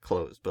since it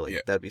closed. But like Yeah.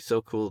 that'd be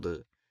so cool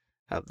to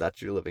have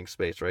that's your living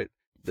space, right?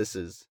 This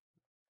is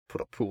put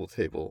a pool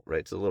table, right?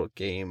 It's a little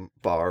game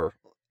bar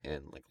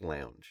and like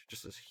lounge,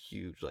 just this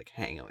huge like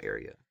hangout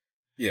area.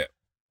 Yeah.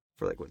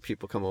 For like when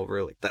people come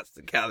over, like that's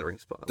the gathering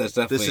spot. That's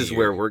Like, this definitely is your-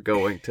 where we're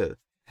going to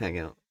hang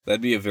out.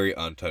 That'd be a very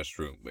untouched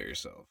room by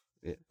yourself.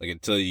 Yeah. Like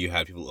until you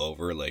had people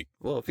over, like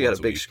Well, if you had once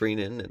a a big week. screen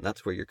in and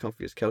that's where your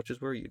comfiest couches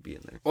were, you'd be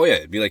in there. oh yeah,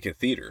 it'd be like a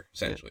theater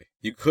essentially.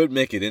 You could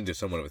make it into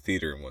somewhat of a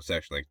theater in one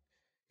section. Like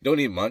you don't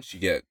need much. You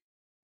get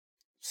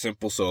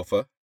simple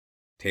sofa,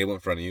 table in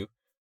front of you,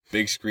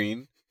 big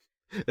screen.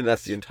 And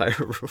that's the entire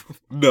room.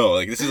 No,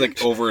 like this is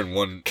like over in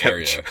one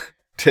Couch, area.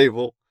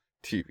 table,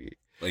 TV.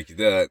 Like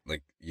that,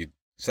 like you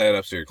set it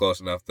up so you're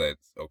close enough that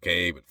it's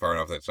okay, but far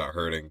enough that it's not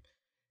hurting,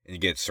 and you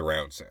get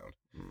surround sound.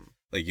 Mm.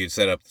 Like you'd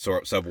set up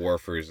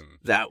subwoofers and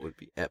That would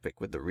be epic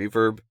with the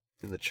reverb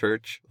in the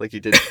church. Like you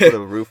did put a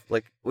roof.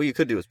 Like what you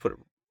could do is put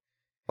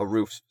a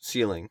roof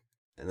ceiling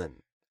and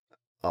then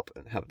up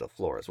and have the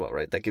floor as well,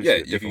 right? That gives yeah, you a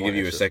you can different give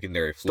you a extra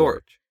secondary floor.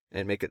 storage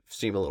and make it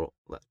seem a little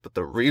less. But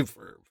the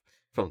reverb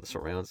from the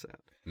surround sound.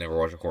 Never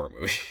watch a horror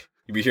movie.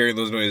 You'd be hearing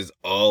those noises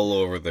all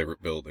over the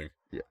building.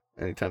 Yeah.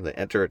 Anytime they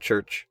enter a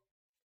church,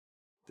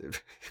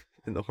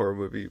 in the horror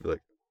movie, you'd be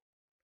like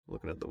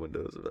looking at the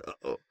windows. Like,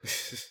 uh-oh.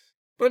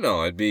 But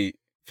no, I feel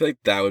like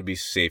that would be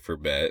safer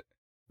bet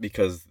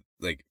because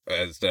like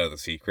instead of the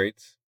sea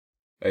crates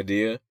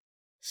idea,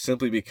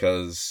 simply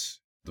because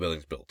the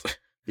building's built.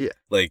 Yeah.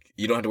 Like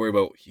you don't have to worry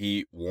about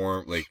heat,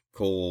 warm, like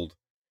cold,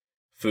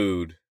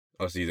 food.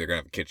 Obviously they're gonna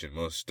have a kitchen.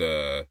 Most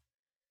no,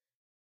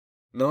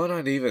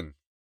 not even.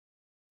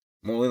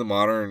 Only the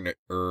modern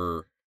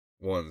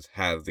ones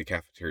have the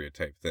cafeteria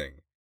type thing.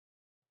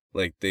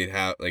 Like they'd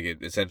have like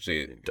it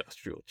essentially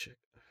Industrial chicken.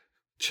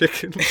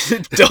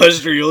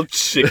 industrial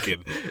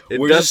chicken.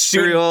 Wears a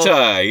suit and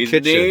tie. His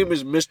kitchen. name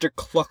is Mr.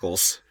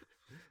 Cluckles.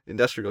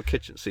 Industrial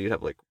kitchen. So you'd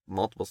have like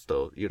multiple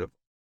stoves. You'd have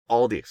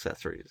all the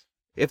accessories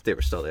if they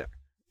were still there.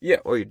 Yeah.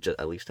 Or you'd just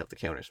at least have the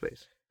counter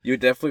space. You would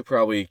definitely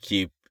probably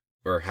keep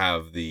or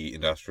have the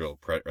industrial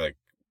like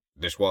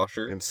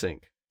dishwasher And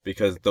sink.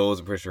 because those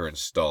I'm pretty sure are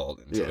installed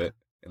into Yeah. it,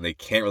 and they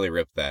can't really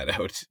rip that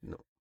out. No.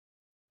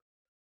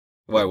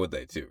 Why would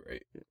they too,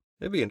 right?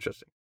 It'd be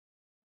interesting.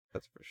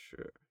 That's for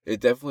sure.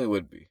 It definitely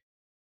would be.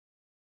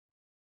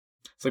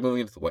 It's like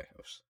moving into the White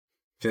House.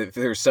 If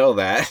they were to sell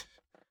that,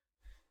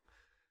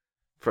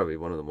 Probably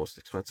one of the most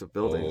expensive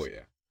buildings. oh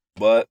yeah.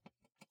 But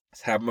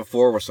it's happened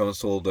before where someone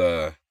sold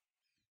a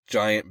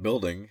giant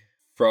building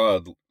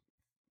fraud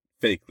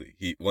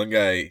fakely. One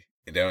guy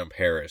down in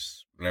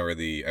Paris, whenever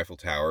the Eiffel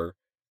Tower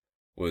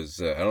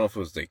was, I don't know if it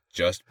was like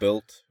just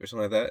built or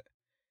something like that,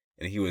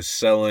 and he was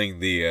selling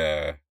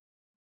the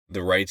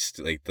rights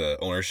to like the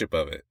ownership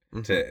of it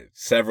Mhm. to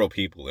several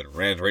people and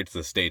ran right to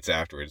the States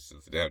afterwards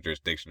since they have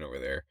jurisdiction over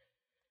there,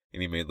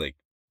 and he made like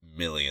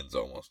millions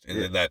almost, and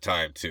Yeah. in that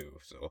time too.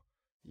 So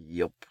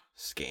Yup.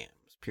 Scams.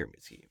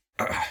 Pyramid scheme.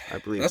 I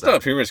believe that's that. not a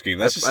pyramid scheme.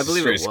 That's just I a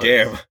believe straight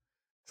it was. scam.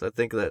 So I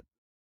think that,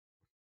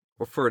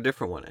 or for a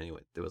different one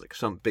anyway, there was like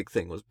some big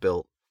thing was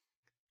built,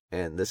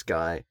 and this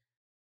guy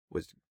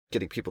was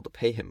getting people to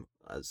pay him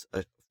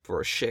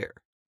for a share,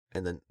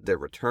 and then their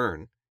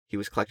return he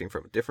was collecting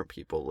from different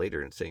people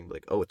later and saying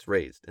like, oh, it's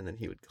raised, and then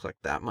he would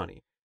collect that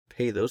money,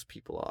 pay those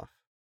people off,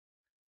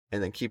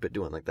 and then keep it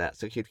doing like that.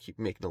 So he'd keep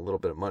making a little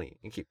bit of money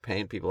and keep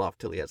paying people off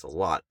till he has a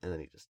lot, and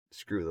then he just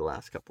screw the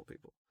last couple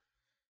people.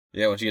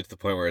 Yeah, once you get to the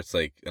point where it's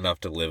like enough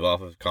to live off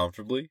of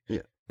comfortably,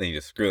 Yeah. then you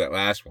just screw that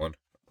last one,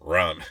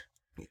 run.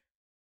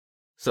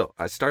 So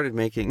I started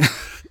making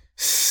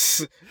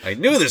I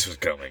knew this was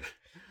coming.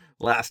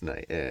 last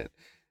night, and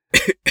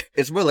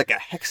it's more like a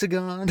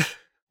hexagon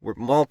where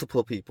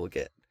multiple people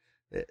get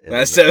it. And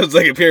That sounds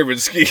like a pyramid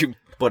scheme.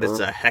 but it's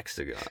a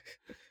hexagon.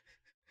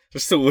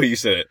 Just the way you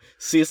said it.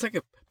 See, it's like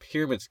a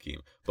pyramid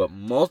scheme, but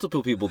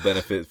multiple people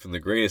benefit from the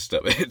greatest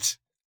of it.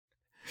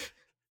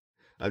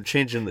 I'm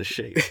changing the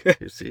shape.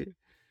 You see?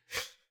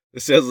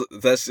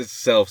 That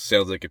itself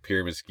sounds like a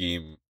pyramid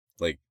scheme.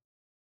 Like,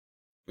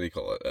 what do you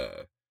call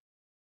it?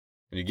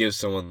 When you give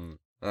someone,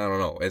 I don't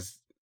know, it's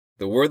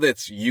the word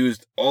that's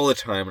used all the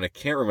time, and I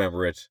can't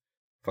remember it.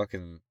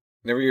 Fucking,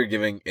 whenever you're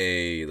giving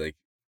a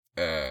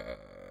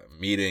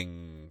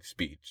meeting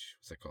speech,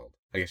 what's that called?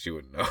 I guess you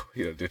wouldn't know.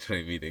 You don't do too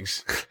many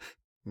meetings.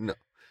 No.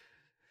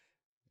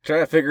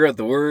 Trying to figure out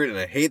the word, and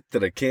I hate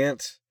that I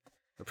can't.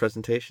 A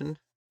presentation?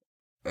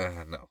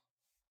 No.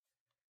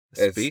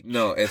 A speech?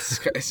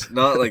 It's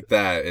not like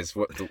that. It's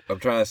what I'm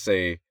trying to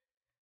say.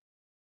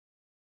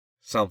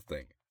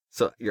 Something.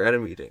 So you're at a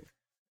meeting,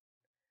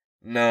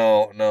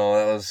 No,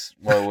 that was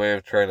my way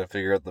of trying to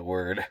figure out the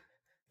word.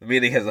 The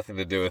meaning has nothing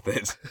to do with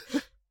it.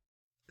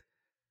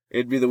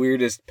 It'd be the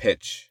weirdest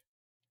pitch.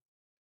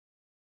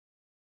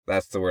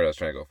 That's the word I was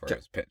trying to go for. Okay.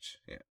 Is pitch.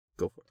 Yeah.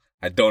 Go for it.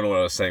 I don't know what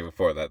I was saying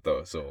before that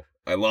though, so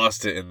I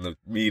lost it in the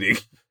meeting.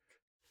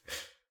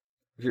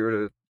 If you were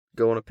to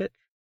go on a pitch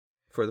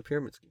for the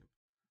pyramid scheme.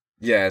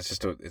 Yeah, it's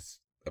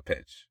a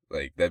pitch.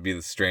 Like that'd be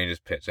the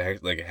strangest pitch.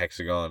 Like a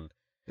hexagon.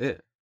 Yeah.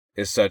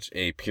 Is such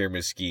a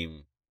pyramid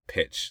scheme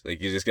pitch.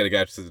 Like you just get a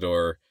guy to the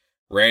door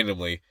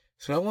randomly.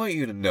 So I want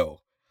you to know,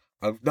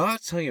 I'm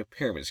not telling you a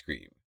pyramid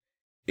scheme.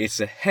 It's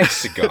a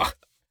hexagon.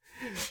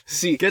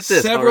 See, Get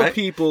this, several right?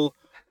 people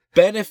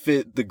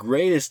benefit the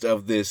greatest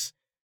of this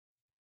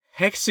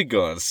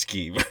hexagon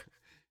scheme.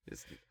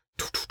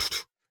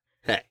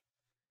 Hey,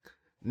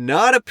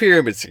 not a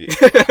pyramid scheme.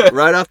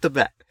 Right off the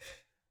bat.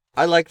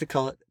 I like to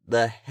call it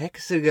the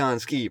hexagon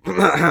scheme.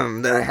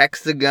 The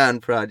hexagon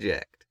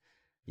project.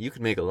 You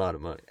can make a lot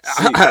of money.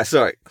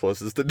 Sorry.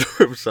 Closes the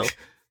door himself.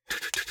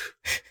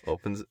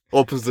 Opens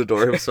the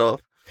door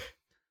himself.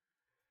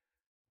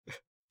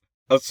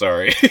 I'm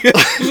sorry.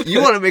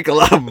 You want to make a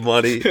lot of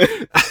money.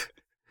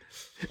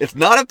 It's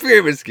not a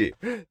pyramid scheme.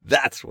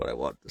 That's what I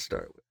wanted to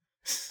start with.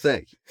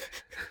 Thank you.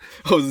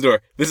 Opens the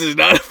door. This is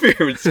not a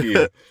pyramid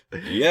scheme.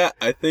 Yeah,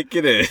 I think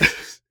it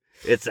is.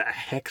 It's a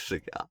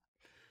hexagon.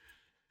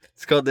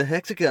 It's called the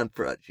Hexagon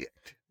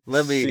Project.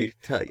 Let me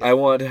tell you. I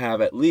want to have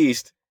at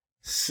least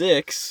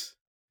 6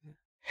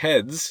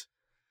 heads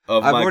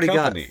of I've my already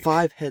company. got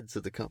 5 heads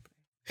of the company,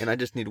 and I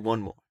just need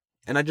 1 more.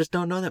 And I just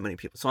don't know that many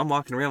people, so I'm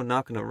walking around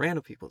knocking on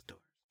random people's doors.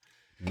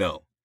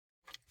 No.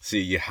 See,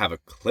 you have a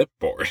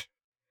clipboard,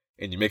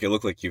 and you make it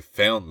look like you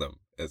found them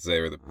as they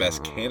were the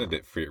best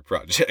candidate for your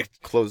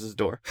project. Closes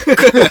door.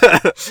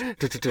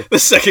 The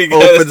second guy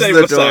Opens that's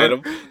the beside door.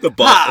 him, the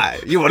boss. Hi,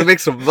 you want to make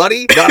some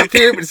money? Not a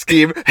pyramid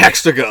scheme.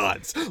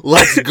 Hexagons.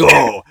 Let's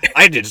go.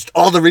 I did just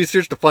all the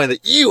research to find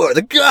that you are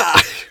the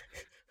guy.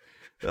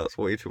 That was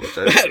way too much.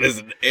 That is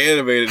an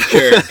animated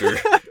character.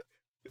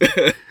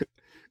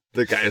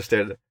 The guy is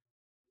standing there.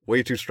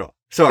 Way too strong.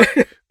 Sorry.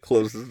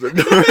 Closes the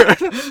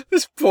door.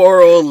 This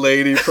poor old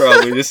lady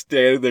probably just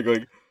standing there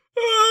going,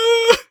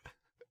 ah.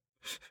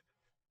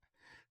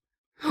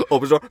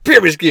 Opens door.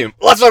 Pyramid scheme.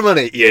 Lots of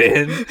money. You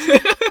in?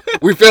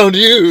 We found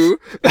you.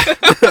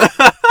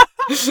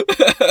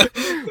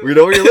 We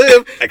know where you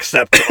live.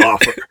 Accept the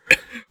offer.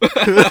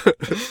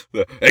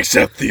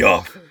 Accept the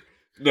offer.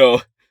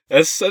 No,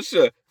 that's such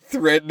a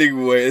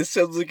threatening way. It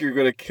sounds like you're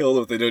going to kill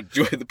them if they don't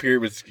join the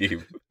pyramid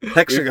scheme.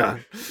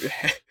 Hexagon.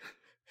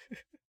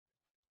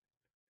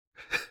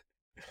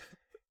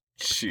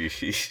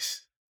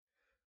 Jeez.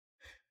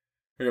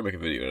 We're going to make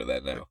a video out of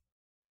that now.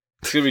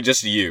 It's going to be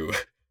just you.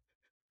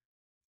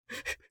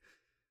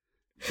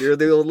 You're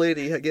the old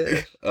lady, I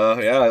guess.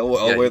 Yeah,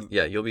 I'll wear...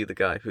 Yeah, you'll be the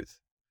guy who's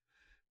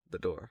the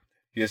door.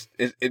 Yes,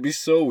 it'd be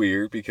so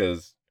weird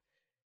because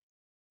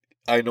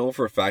I know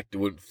for a fact it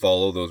wouldn't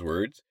follow those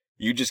words.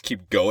 You just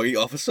keep going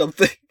off of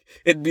something.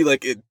 It'd be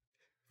like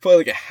probably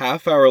like a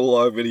half-hour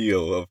long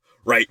video of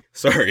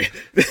sorry.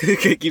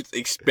 It keeps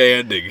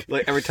expanding.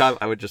 Like every time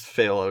I would just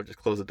fail, I would just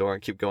close the door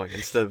and keep going.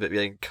 Instead of it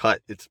being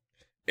cut, that's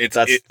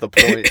the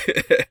point.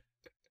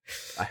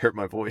 I hurt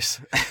my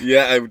voice.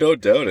 Yeah, I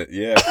don't doubt it.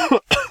 Yeah.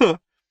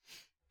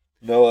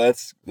 No,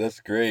 that's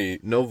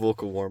great. No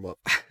vocal warm up.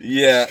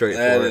 Yeah, Straight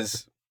that for it.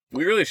 is.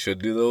 We really should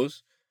do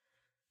those.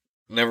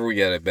 Whenever we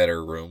get a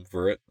better room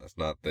for it. That's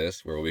not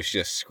this, where we're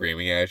just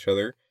screaming at each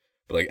other.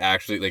 But like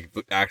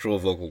actual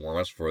vocal warm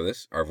ups for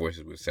this, our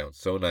voices would sound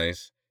so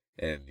nice,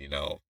 and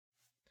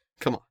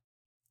Come on.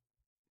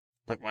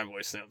 Like my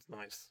voice sounds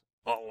nice.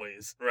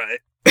 Always, right?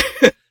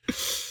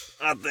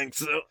 I think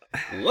so.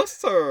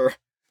 Lesser.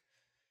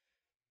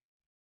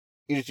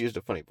 You just used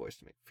a funny voice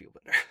to make me feel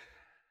better.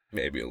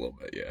 Maybe a little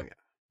bit, yeah.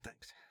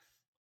 Thanks.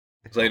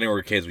 It's like when we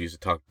were kids, we used to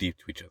talk deep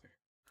to each other.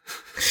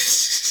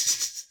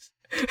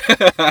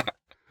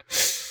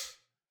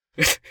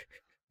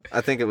 I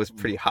think it was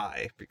pretty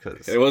high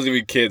because It wasn't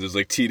even kids; it was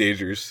like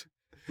teenagers.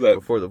 That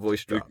before the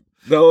voice drop.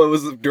 No, it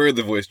was during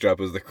the voice drop.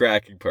 It was the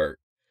cracking part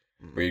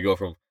where you go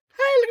from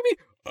 "Hey, look at me!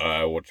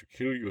 I want to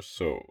kill your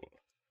soul."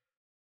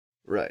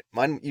 Right.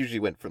 Mine usually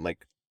went from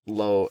like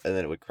low and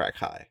then it would crack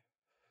high.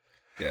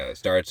 Yeah, it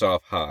starts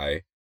off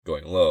high,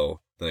 going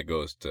low, then it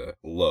goes to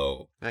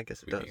low, I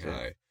guess it being does. Yeah.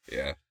 high.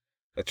 Yeah,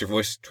 that's your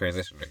voice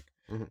transitioning.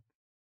 Mhm.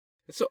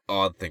 It's an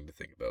odd thing to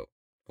think about.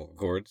 Vocal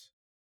cords,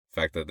 the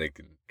fact that they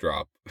can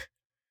drop.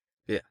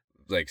 Yeah.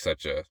 Like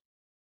such a.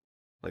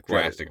 Like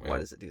Drastic why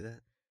amount. does it do that?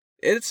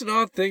 It's an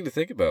odd thing to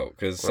think about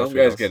because What else some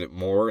we guys else? get it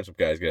more and some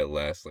guys get it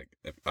less. Like,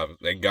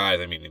 and guys,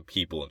 I mean, in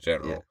people in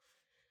general.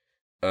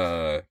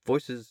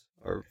 Voices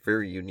are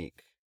very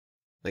unique.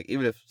 Like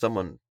even if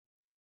someone,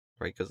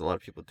 right? Because a lot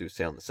of people do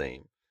sound the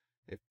same.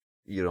 If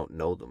you don't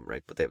know them,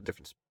 right? But they have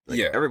different. Like,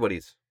 Yeah.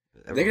 Everybody's.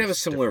 They can have a everyone's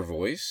similar different.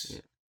 voice,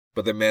 Yeah.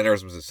 but the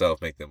mannerisms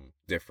itself make them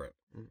different.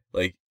 Mm.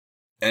 Like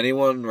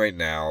anyone right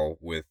now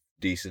with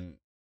decent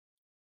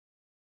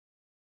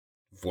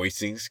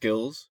voicing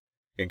skills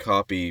can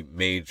copy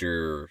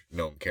major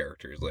known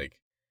characters. Like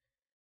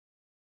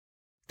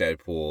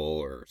Deadpool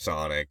or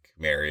Sonic,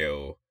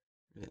 Mario,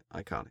 Yeah,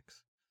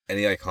 iconics.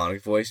 any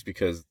iconic voice,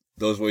 because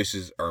those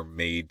voices are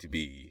made to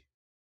be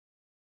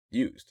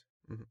used,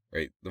 Mhm.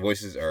 right? The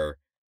voices are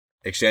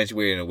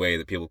accentuated in a way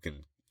that people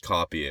can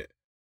copy it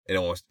in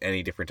almost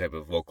any different type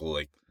of vocal,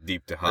 like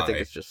deep to high. I think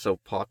it's just so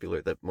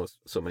popular that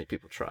so many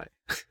people try.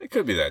 It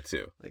could be that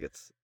too. Like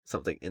it's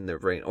something in their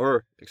brain,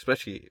 or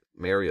especially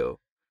Mario.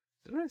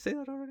 Didn't I say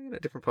that already in a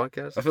different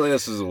podcast? I feel like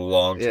this is a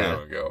long time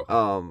Yeah.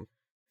 ago.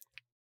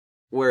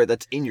 Where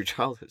that's in your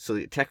childhood, so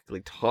it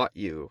technically taught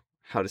you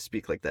how to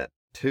speak like that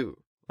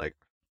too. Like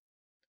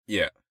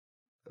Yeah,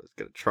 I was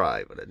gonna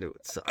try, but I knew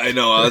it sucked. I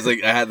know. I was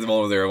like, I had them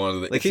over there. I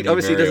wanted to like he it's a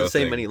obviously Mario doesn't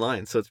say thing. many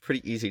lines, so it's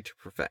pretty easy to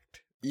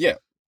perfect. Yeah.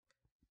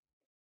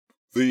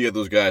 Then you get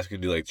those guys who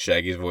can do like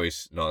Shaggy's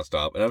voice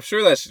nonstop, and I'm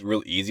sure that's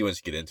real easy once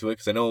you get into it.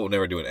 Because I know we'll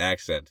never do an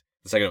accent.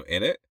 The second I'm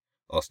in it,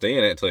 I'll stay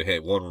in it until I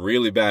hit one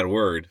really bad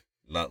word,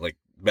 not like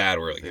bad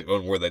word, like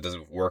one word that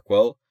doesn't work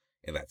well,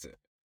 and that's it.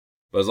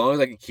 But as long as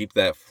I can keep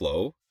that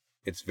flow,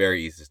 it's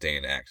very easy to stay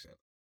in accent.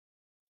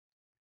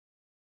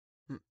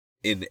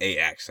 In a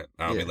accent.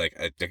 I don't mean like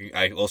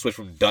I'll switch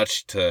from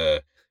Dutch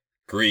to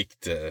Greek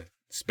to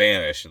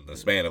Spanish in the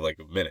span of like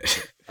a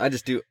minute. I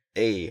just do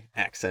a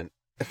accent,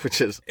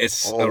 which is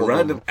It's all a of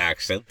random them.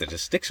 accent that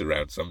just sticks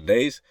around some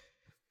days.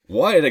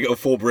 Why did I go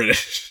full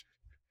British?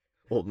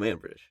 Old man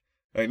British.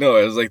 I know,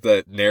 it was like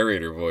that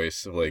narrator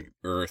voice of like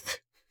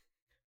Earth.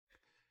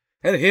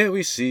 And here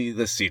we see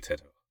the sea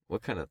turtle.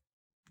 What kind of,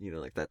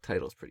 like that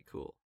title's pretty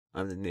cool.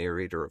 I'm the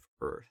narrator of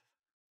Earth.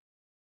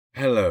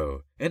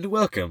 Hello, and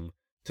welcome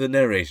to the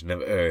narration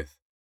of Earth.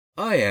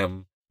 I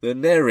am the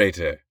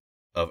narrator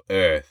of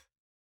Earth.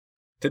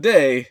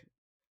 Today,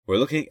 we're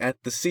looking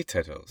at the sea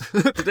turtles.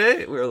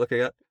 Today we're looking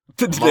at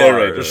The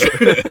Mars.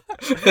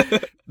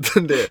 narrator.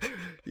 Today,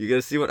 you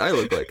gotta see what I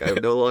look like. I'm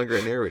no longer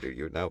a narrator.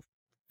 You're now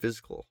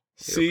physical.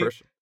 You're See, a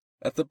person.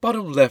 at the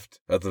bottom left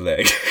of the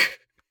leg.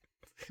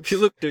 If you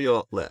look to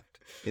your left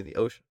in the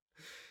ocean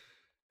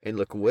and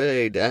look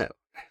way down,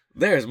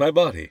 There's my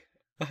body.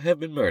 I have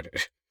been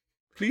murdered.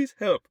 Please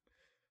help.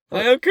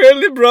 I am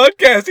currently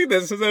broadcasting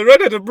this as I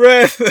run out of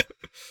breath.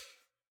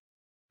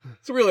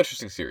 It's a real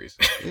interesting series.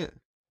 yeah,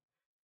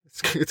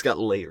 it's got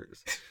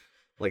layers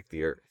like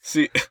the Earth.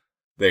 See,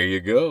 there you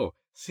go.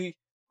 See,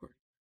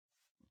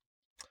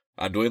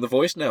 I'm doing the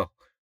voice now.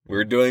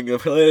 We're doing a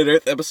Planet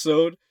Earth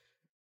episode.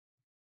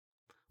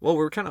 Well,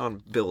 we're kind of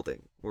on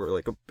building.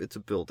 It's a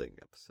building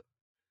episode.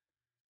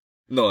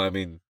 No, I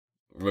mean,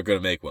 we're gonna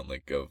make one.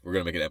 We're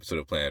gonna make an episode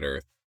of Planet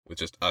Earth with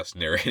just us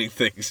narrating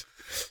things,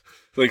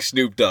 like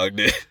Snoop Dogg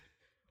did.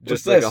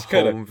 Just like us, a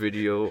kinda. home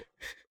video,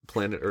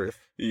 Planet Earth.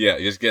 Yeah,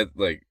 you just get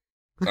like,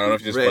 I don't know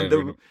if you just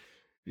random.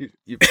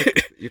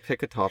 You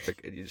pick a topic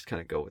and you just kind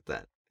of go with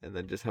that, and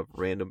then just have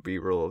random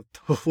B-roll of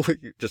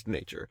totally just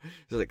nature,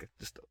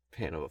 just a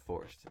pan of a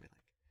forest. And be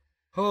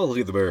Oh, look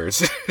at the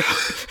birds.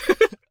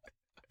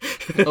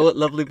 like, oh, what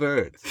lovely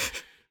birds!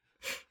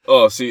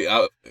 Oh, see,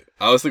 I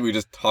was thinking we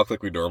just talk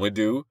like we normally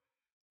do.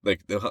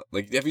 Like,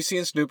 have you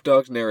seen Snoop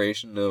Dogg's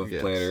narration of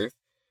Yes. Planet Earth?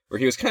 Where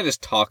he was kind of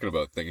just talking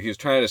about things. He was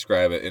trying to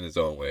describe it in his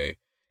own way.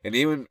 And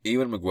even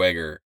Ian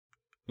McGregor,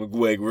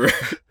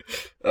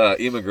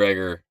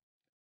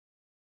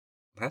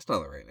 that's not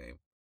the right name.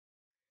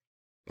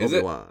 Is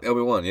Obi-Wan. it?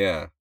 Obi-Wan,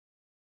 yeah.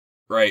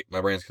 Right, my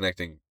brain's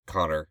connecting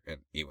Connor and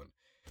Ewan.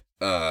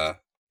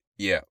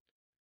 Yeah.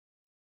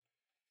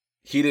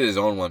 He did his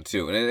own one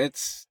too, and it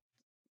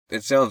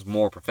sounds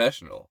more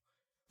professional.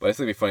 But I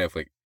think it'd be funny if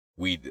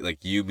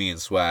you, me, and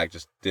Swag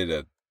just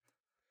did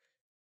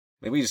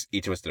maybe just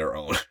each of us did our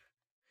own.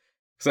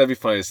 Because that'd be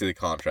funny to see the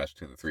contrast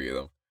between the three of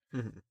them.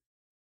 Mhm.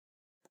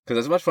 Because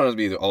as much fun as it'd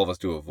be all of us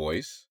do a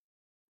voice,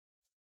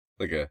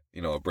 like a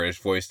British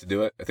voice to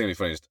do it, I think it'd be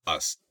funny just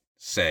us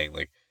saying,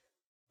 like,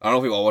 I don't know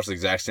if we all watch the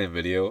exact same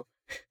video.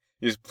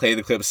 You just play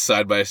the clips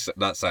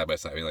not side by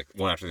side, I mean like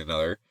one after the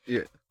other.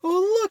 Yeah.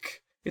 Oh,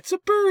 look, it's a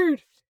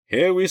bird.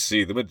 Here we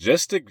see the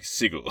majestic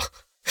seagull.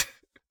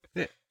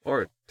 Yeah.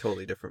 Or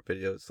totally different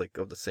videos, like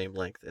of the same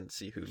length, and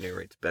see who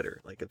narrates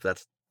better. Like if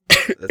that's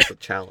the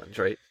challenge,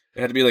 right? It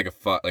had to be like a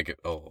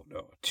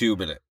 2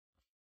 minute.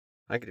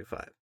 I could do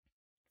 5,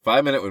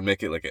 5 minute would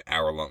make it like an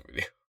hour long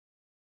video.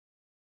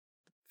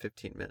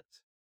 15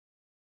 minutes.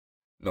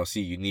 No,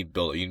 see, you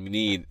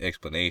need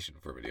explanation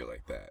for a video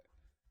like that.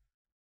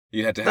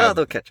 You'd have to No, have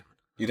they'll catch on.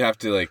 You'd have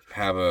to like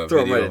have a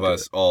Throw 'em video right of into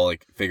us it. all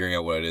like figuring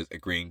out what it is,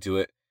 agreeing to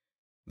it.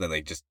 Then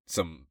like just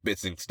some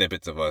bits and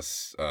snippets of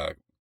us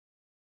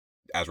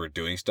as we're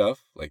doing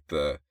stuff, like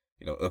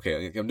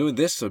okay, I'm doing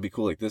this, so it'd be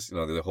cool like this,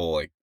 the whole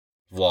like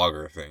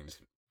vlogger thing.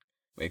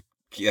 Like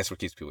that's what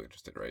keeps people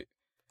interested, right?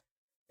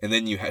 And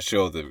then you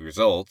show the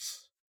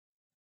results,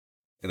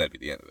 and that'd be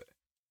the end of it.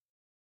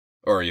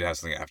 Or you have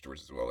something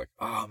afterwards as well, like,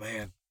 oh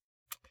man,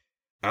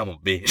 I'm a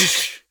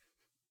bitch,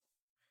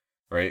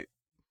 right?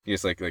 You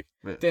just like, Yeah.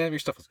 damn, your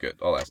stuff was good,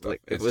 all that stuff.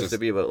 Like if it was to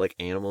be about like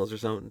animals or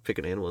something, pick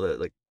an animal that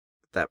like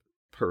that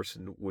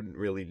person wouldn't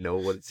really know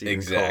what it's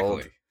even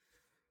called.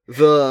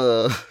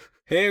 Exactly.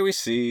 Here we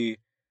see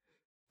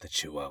the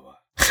Chihuahua.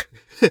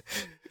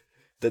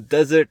 The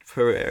desert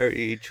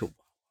prairie chihuahua.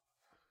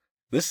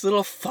 This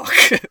little fuck.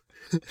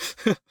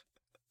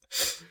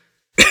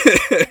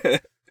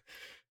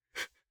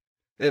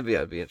 It'd be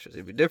interesting.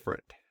 It'd be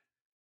different.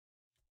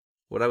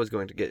 What I was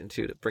going to get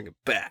into to bring it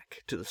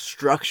back to the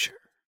structure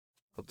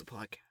of the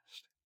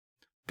podcast.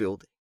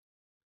 Building.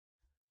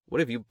 What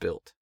have you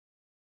built?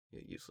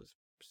 You useless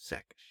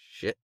sack of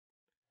shit.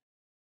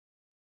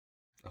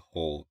 A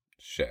whole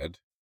shed.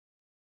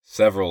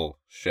 Several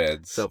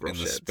sheds in the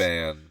sheds.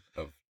 span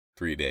of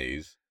 3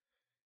 days.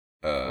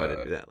 I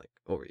didn't do that like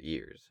over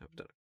years. I've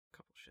done a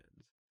couple sheds.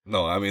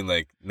 No, I mean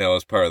like that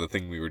was part of the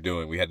thing we were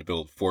doing. We had to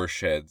build 4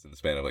 sheds in the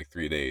span of like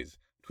 3 days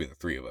between the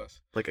 3 of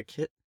us. Like a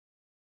kit?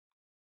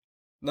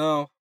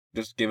 No,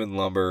 just given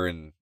lumber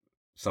and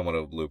somewhat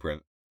of a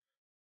blueprint.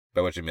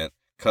 By which I meant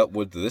cut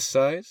wood to this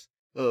size.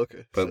 Oh,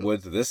 okay. Put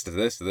wood to this, to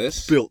this, to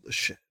this. Build the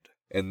shed.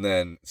 And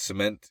then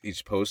cement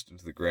each post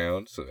into the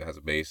ground so it has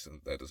a base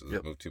and that doesn't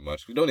move too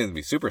much. We don't need them to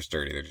be super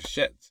sturdy, they're just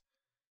sheds.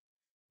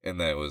 And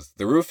then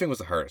the roofing was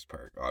the hardest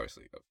part,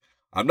 obviously.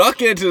 I'm not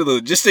getting into the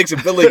logistics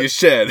of building a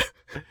shed.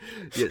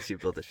 Yes, you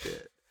built a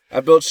shed. I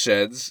built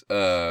sheds.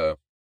 I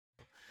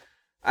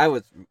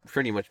was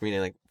pretty much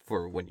meaning like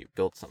for when you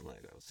built something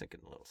like that. I was thinking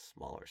a little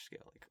smaller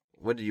scale. Like,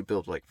 what did you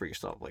build like for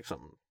yourself? Like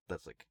something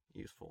that's like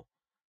useful.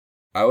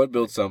 I would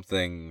build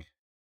something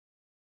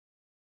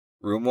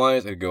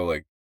room-wise. I'd go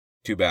like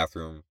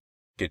 2-bathroom,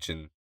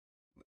 kitchen.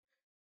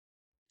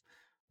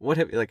 What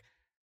have you like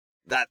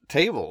that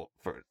table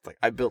for? Like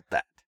I built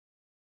that.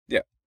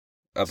 Yeah,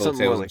 I built Something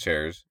tables like, and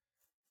chairs.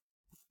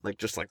 Like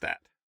just like that,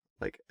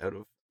 like out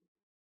of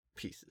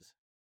pieces,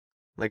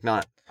 like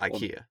not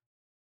IKEA. Well,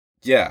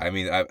 yeah, I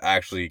mean I've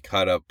actually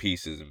cut up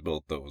pieces and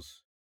built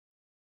those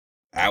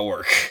at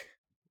work.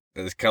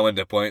 It's coming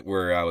to a point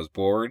where I was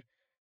bored.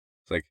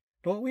 It's like,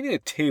 no, we need a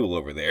table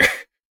over there.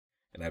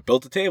 And I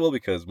built a table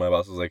because my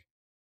boss was like,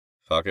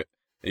 fuck it.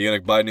 Are you going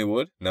to buy new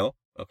wood? No?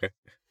 Okay.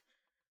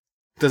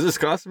 Does this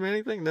cost me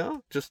anything?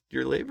 No? Just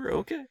your labor?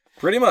 Okay.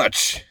 Pretty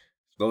much.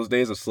 Those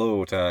days of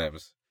slow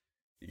times.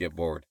 You get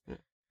bored. Yeah.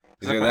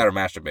 It's either that or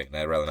masturbating.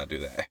 I'd rather not do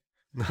that.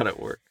 Not at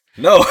work.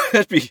 No,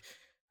 that'd be...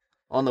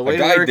 On the way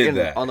to work and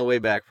on the way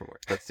back from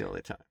work. That's the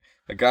only time.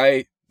 A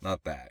guy...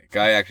 Not that. A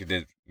guy actually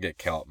did get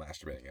caught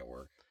masturbating at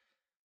work.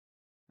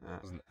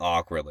 It was an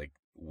awkward,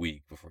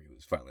 week before he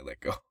was finally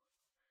let go.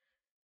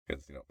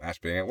 Because,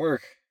 masturbating at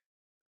work.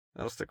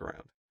 That'll stick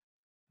around.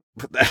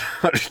 Put that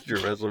on your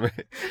resume.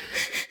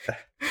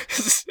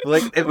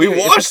 We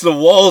washed the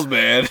walls,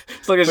 man.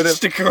 It's like a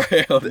stick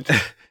around.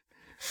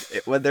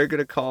 When they're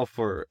gonna call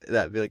for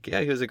that, be like, yeah,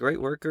 he was a great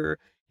worker.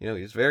 He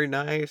was very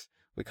nice.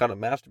 We caught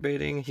him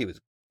masturbating. He was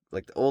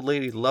like the old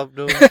lady loved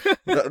him.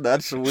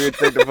 That's a weird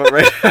thing to put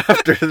right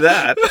after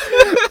that.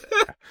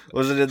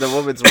 Was it in the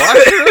woman's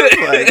washroom?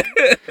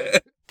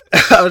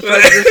 I was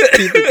trying to just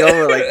keep it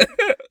going.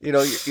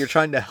 You're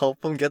trying to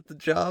help him get the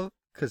job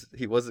because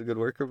he was a good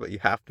worker, but you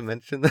have to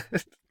mention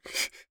that.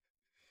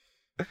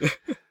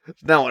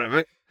 That's not what I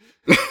meant.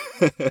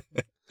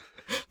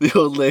 The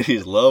old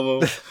ladies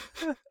love him.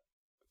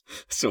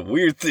 It's a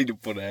weird thing to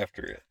put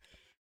after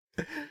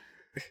it.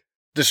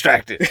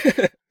 Distracted.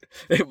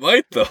 It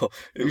might though.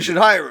 You should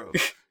hire him.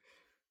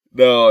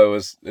 No,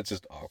 it's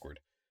just awkward.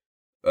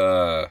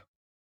 No,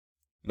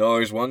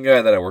 there's one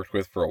guy that I worked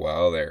with for a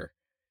while there.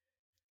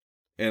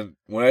 And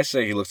when I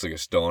say he looks like a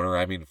stoner,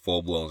 I mean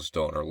full-blown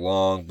stoner.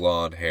 Long,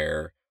 blonde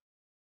hair.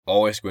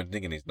 Always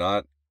squinting, and he's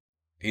not.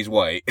 He's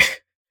white.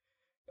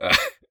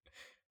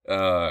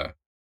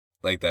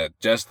 Like that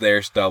just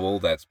there stubble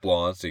that's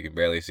blonde, so you can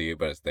barely see it,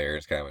 but it's there.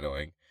 It's kind of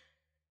annoying.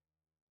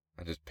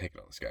 I'm just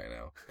picking on this guy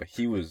now. But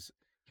he was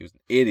an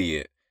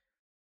idiot.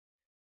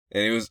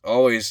 And it was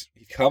always,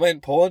 he'd come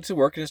in, pull into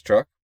work in his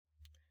truck,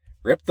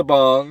 rip the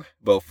bong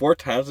about 4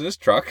 times in his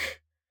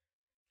truck,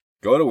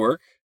 go to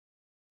work.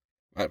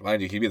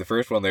 Mind you, he'd be the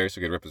first one there, so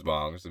he could rip his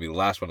bongs. He'd be the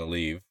last one to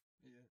leave,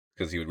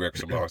 because he would rip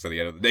some bongs at the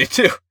end of the day,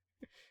 too.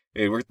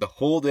 He worked the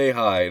whole day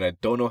high, and I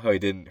don't know how he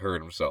didn't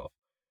hurt himself.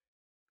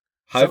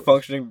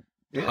 High-functioning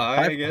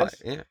high, I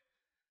guess? High, yeah.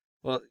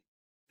 Well,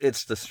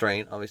 it's the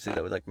strain, obviously,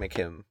 that would, make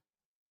him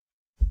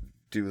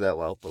do that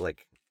well. But,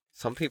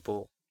 some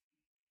people,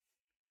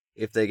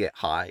 if they get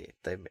high,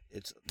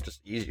 it's just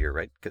easier,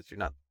 right? Because you're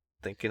not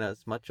thinking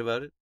as much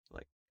about it.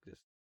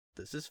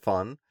 This is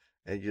fun.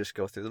 And you just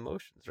go through the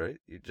motions, right?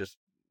 You just,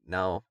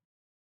 now,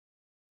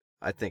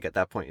 I think at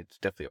that point, it's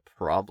definitely a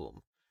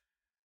problem.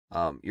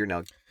 You're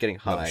now getting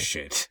high. Oh,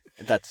 shit.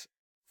 That's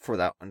for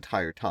that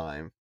entire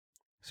time.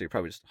 So you're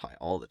probably just high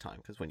all the time.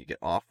 Because when you get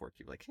off work,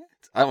 you're like, yeah,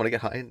 I want to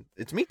get high and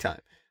it's me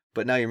time.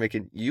 But now you're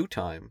making you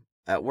time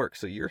at work.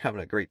 So you're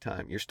having a great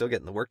time. You're still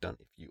getting the work done.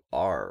 If you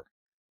are,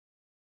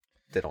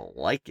 they don't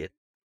like it.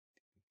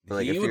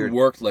 But he would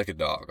work like a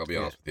dog, I'll be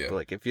honest with you.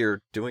 But if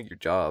you're doing your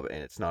job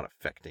and it's not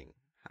affecting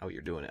how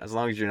you're doing it, as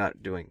long as you're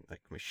not doing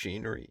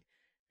machinery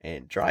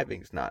and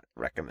driving's not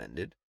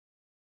recommended.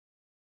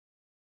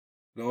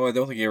 No, I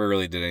don't think he ever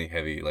really did any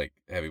heavy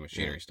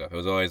machinery stuff. It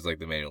was always the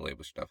manual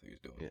labor stuff that he was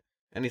doing. Yeah.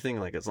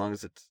 Anything as long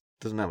as it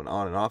doesn't have an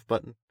on and off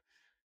button,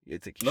 you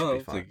think you should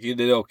be fine. He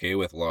did okay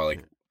with a lot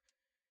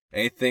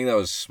anything that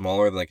was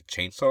smaller than a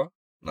chainsaw.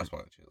 Not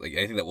smaller than like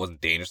anything that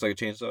wasn't dangerous like a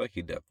chainsaw,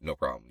 he'd have no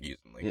problem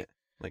using.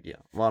 Like,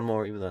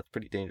 lawnmower, even though it's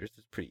pretty dangerous,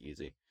 it's pretty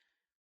easy.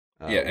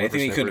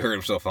 anything he couldn't hurt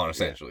himself on,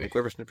 essentially. Like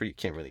whippersnapper, you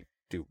can't really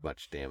do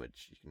much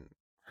damage. You can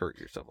hurt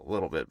yourself a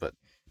little bit, but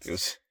it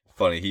was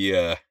funny. He,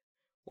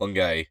 one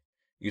guy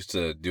used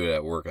to do it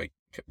at work, like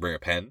bring a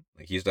pen.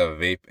 Like he used to have a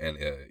vape and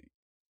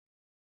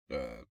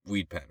a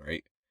weed pen,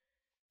 right?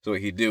 So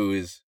what he'd do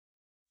is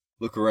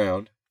look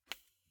around,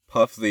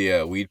 puff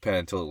the weed pen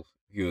until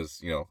he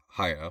was,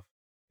 high enough.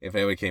 If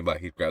anybody came by,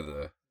 he'd grab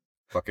the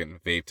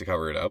fucking vape to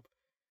cover it up.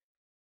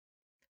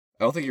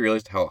 I don't think he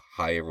realized how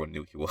high everyone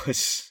knew he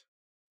was.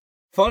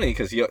 Funny,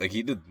 because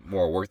he did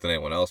more work than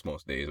anyone else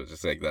most days, which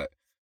is like that.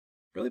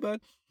 Really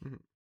bad? Mm-hmm.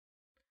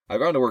 I've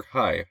gone to work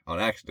high on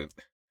accident.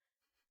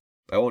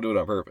 I won't do it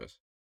on purpose.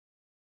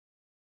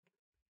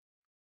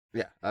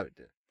 Yeah, I would.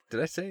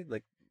 Did I say,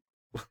 like,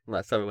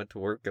 last time I went to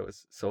work, I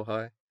was so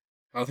high?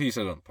 I don't think you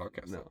said it on the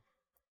podcast. No.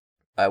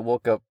 I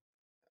woke up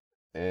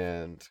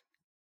and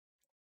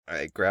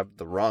I grabbed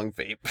the wrong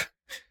vape,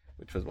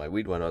 which was my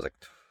weed one. I was like,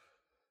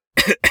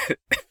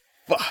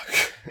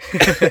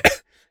 fuck.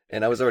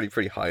 And I was already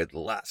pretty high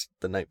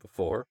the night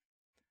before.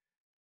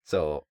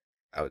 So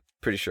I was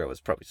pretty sure I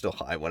was probably still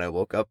high when I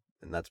woke up.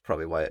 And that's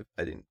probably why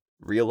I didn't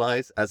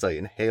realize as I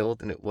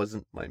inhaled and it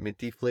wasn't my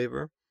minty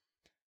flavor.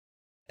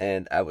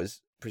 And I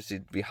was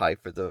proceeded to be high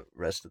for the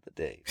rest of the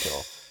day.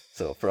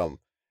 So from,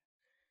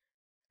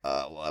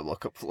 I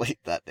woke up late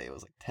that day. It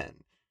was like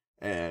 10.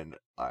 And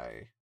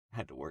I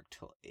had to work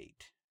till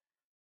 8.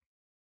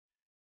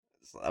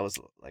 So I was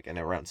like, and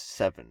around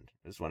 7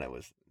 is when I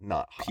was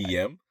not high.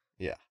 PM?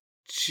 Yeah.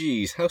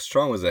 Jeez, how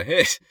strong was that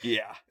hit?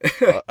 Yeah.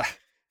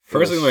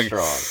 First thing, like,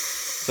 strong.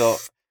 So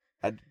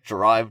I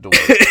drive to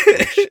work,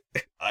 which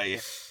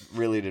I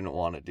really didn't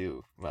want to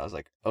do. But I was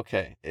like,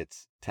 okay,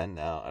 it's 10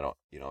 now. I don't,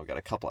 I've got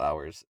a couple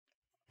hours.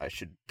 I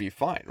should be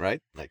fine,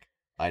 right? Like,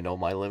 I know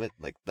my limit.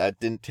 Like, that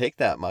didn't take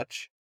that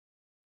much.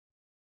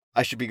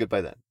 I should be good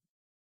by then.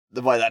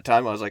 By that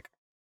time, I was like,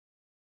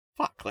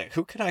 fuck, like,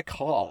 who can I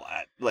call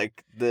at,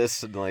 like,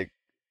 this and, like,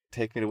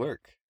 take me to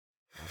work?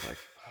 I was like,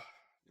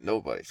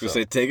 nobody. So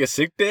say, take a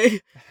sick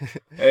day?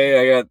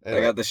 Hey, I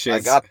got the shit. I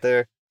got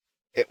there.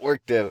 It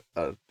worked out.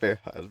 I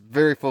was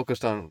very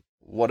focused on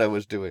what I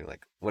was doing.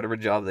 Like, whatever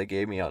job they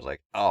gave me, I was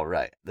like, all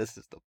right, this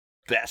is the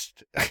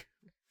best.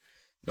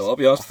 No, I'll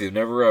be honest with you.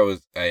 Whenever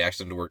I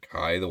actually had to work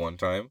high the one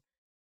time,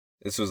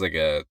 this was like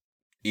a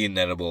eat an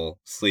edible,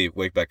 sleep,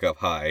 wake back up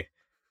high.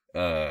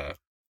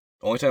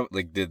 Only time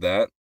like did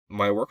that,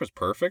 my work was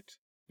perfect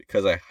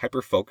because I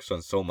hyper focused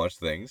on so much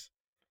things.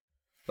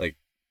 Like,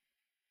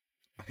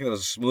 I think that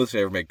was the smoothest I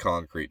ever made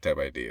concrete type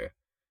idea,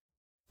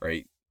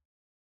 right?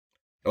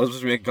 I wasn't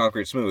supposed to be making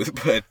concrete smooth,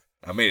 but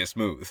I made it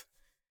smooth.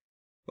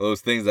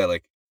 Those things that,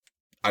 like,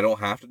 I don't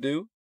have to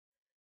do,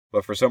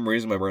 but for some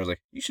reason my brain was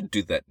like, you should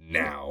do that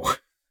now.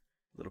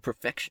 Little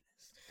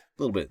perfectionist.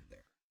 A little bit in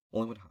there.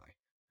 Only when high.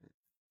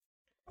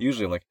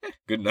 Usually I'm like,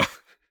 good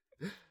enough.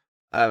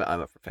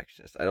 I'm a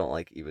perfectionist. I don't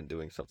like even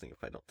doing something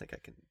if I don't think I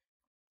can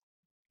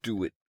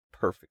do it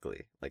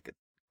perfectly, like,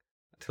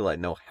 until I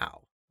know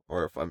how.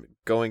 Or if I'm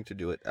going to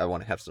do it, I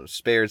want to have some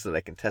spares that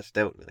I can test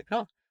out and be like,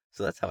 oh,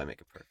 so that's how I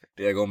make it perfect.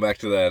 Yeah, going back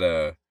to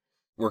that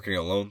working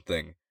alone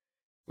thing.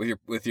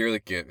 With your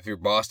like, if your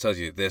boss tells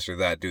you this or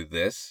that, do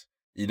this,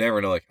 you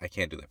never know, like, I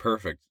can't do that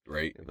perfect,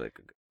 right? You're like,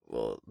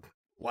 well,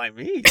 why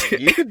me? Like,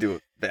 you could do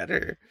it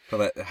better. So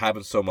that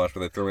happens so much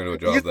when they throw me into a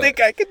job. You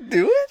think I can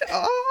do it?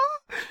 Oh.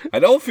 I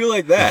don't feel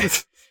like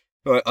that.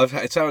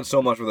 It's happened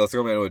so much where they'll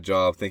throw me into a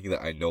job thinking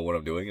that I know what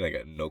I'm doing and I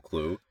got no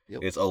clue.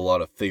 Yep. It's a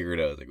lot of figure it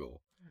out as I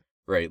go.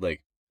 Right?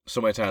 Like, so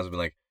many times I've been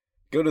like,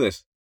 go to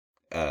this.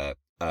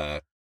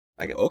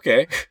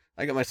 Okay.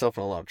 I get myself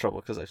in a lot of trouble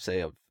because I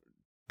say I've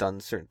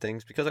done certain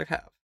things because I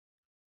have.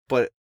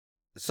 But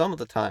some of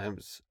the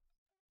times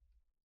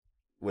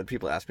when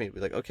people ask me, I'd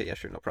be like, okay, yeah,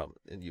 sure, no problem.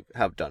 And you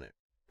have done it.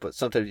 But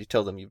sometimes you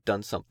tell them you've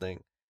done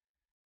something,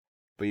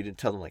 but you didn't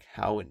tell them, like,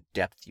 how in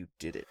depth you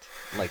did it.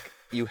 Like,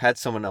 you had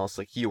someone else,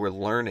 like, you were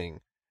learning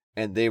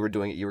and they were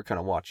doing it. You were kind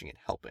of watching and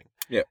helping.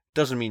 Yeah.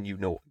 Doesn't mean you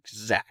know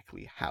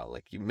exactly how.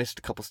 Like, you missed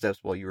a couple steps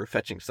while you were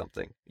fetching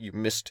something. You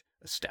missed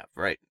a step,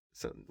 right?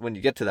 So when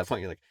you get to that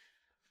point, you're like,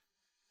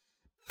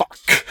 fuck.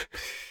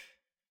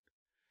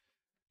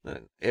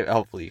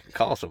 Hopefully you can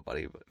call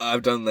somebody. But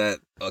I've done that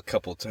a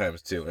couple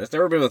times too. And it's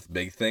never been with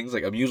big things.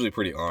 Like, I'm usually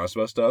pretty honest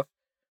about stuff.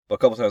 But a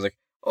couple times, like,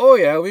 oh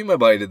yeah, me and my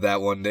buddy did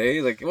that one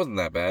day. Like, it wasn't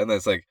that bad. And then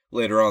it's like,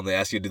 later on, they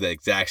ask you to do the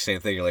exact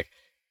same thing. You're like,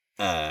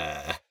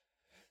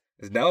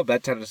 is now a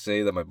bad time to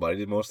say that my buddy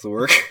did most of the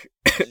work?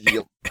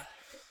 Yep.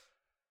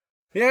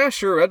 Yeah,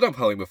 sure, I've done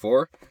plumbing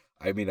before.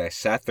 I mean, I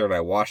sat there and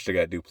I watched a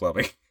guy do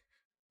plumbing.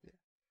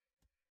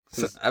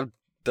 So I've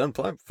done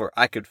plumbing before.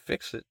 I could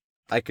fix it.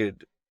 I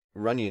could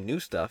run you new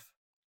stuff.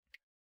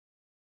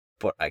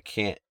 But I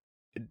can't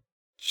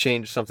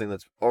change something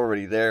that's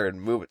already there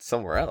and move it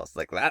somewhere else.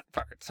 Like, that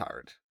part's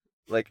hard.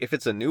 Like, if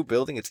it's a new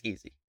building, it's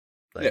easy.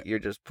 Like, You're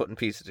just putting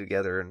pieces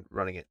together and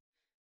running it.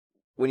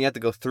 When you have to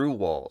go through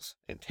walls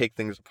and take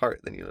things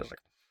apart, then you're just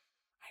like,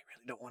 I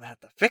really don't want to have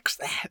to fix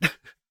that.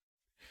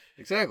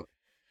 Exactly.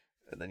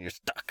 And then you're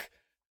stuck.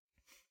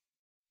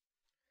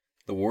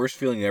 The worst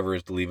feeling ever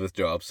is to leave this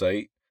job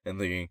site and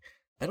thinking,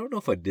 I don't know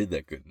if I did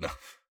that good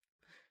enough.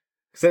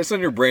 Because that's on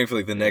your brain for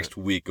like the next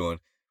week going,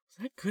 is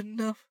that good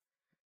enough?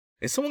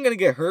 Is someone going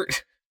to get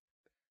hurt?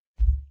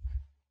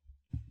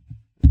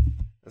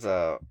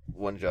 There's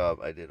one job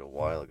I did a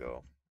while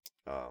ago.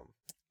 I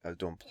was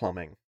doing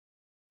plumbing,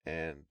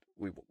 and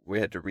we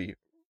had to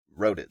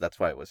rewrote it. That's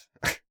why I was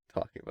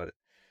talking about it.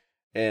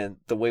 And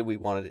the way we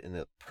wanted it in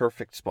the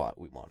perfect spot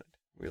we wanted.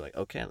 We were like,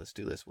 okay, let's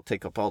do this. We'll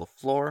take up all the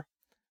floor,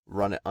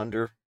 run it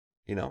under,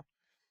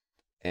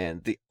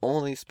 and the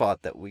only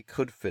spot that we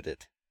could fit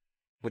it,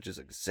 which is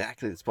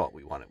exactly the spot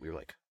we wanted, we were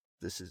like,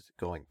 this is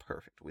going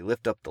perfect. We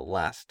lift up the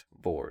last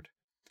board,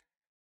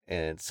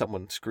 and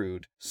someone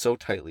screwed so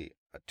tightly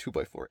a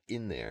 2x4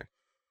 in there.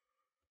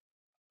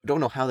 I don't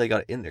know how they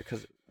got it in there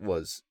because it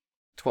was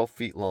 12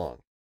 feet long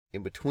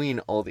in between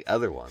all the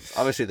other ones.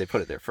 Obviously, they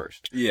put it there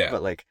first. Yeah.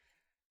 But like,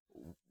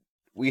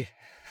 me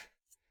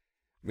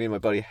and my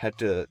buddy had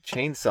to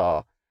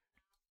chainsaw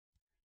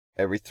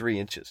every 3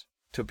 inches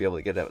to be able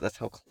to get it out. That's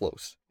how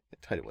close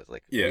and tight it was.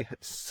 Like, we had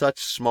such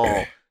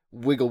small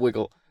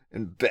wiggle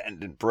and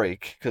bend and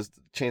break because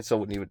the chainsaw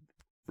wouldn't even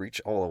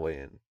reach all the way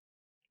in.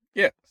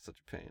 Yeah. Such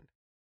a pain.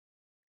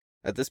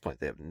 At this point,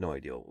 they have no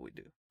idea what we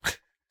do.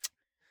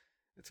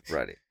 It's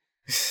Friday.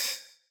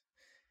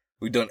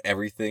 We've done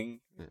everything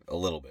a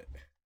little bit.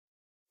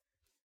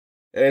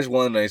 It is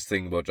one nice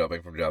thing about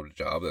jumping from job to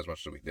job, as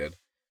much as we did.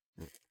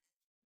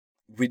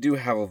 We do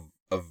have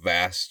a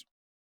vast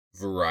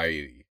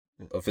variety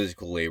of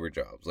physical labor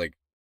jobs. Like,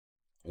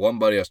 one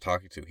buddy I was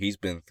talking to, he's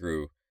been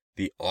through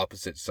the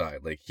opposite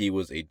side. Like, he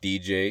was a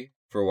DJ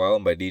for a while,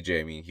 and by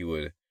DJ I mean he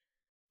would,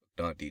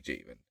 not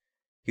DJ even,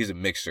 he's a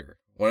mixer.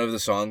 One of the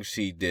songs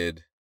he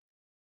did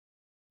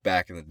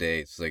back in the day,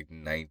 it's like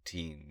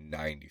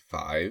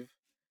 1995,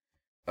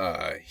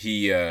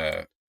 he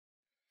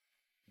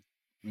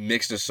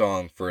mixed a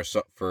song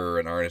for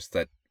an artist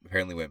that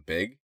apparently went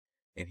big,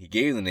 and he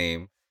gave the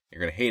name, you're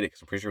going to hate it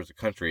because I'm pretty sure it was a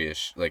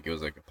country-ish, like it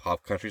was like a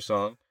pop country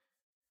song,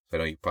 so I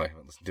know you probably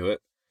haven't listened to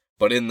it,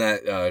 but in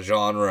that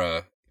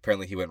genre,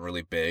 apparently he went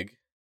really big,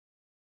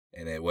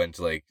 and it went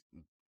to like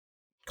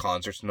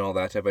concerts and all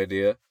that type of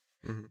idea,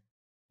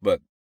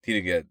 but he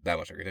didn't get that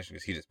much recognition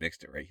because he just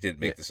mixed it, right? He didn't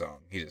make the song.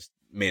 He just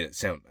made it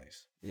sound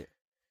nice. Yeah.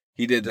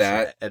 He did just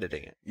that.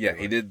 Editing it. Yeah,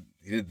 he did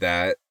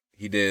that.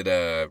 He did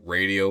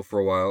radio for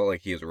a while.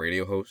 Like, he was a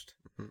radio host.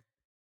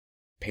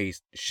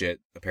 Pays shit,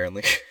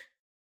 apparently.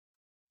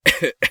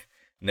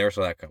 Never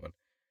saw that coming.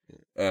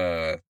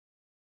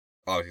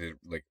 Obviously,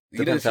 like,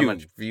 depends how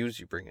much views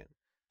you bring in.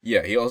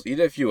 Yeah, he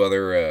did a few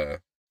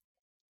other,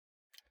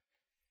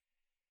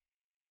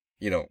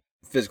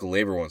 physical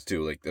labor ones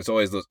too. Like, there's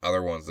always those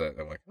other ones that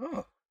I'm like,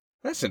 oh,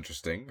 that's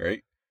interesting,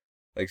 right?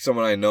 Like,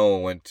 someone I know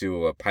went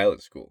to a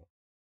pilot school,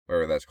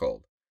 whatever that's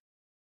called.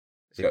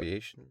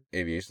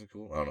 Aviation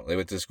school? I don't know. They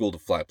went to school to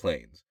fly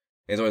planes.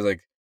 And it's always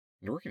like,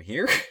 you're working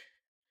here?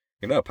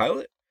 You're not a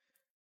pilot?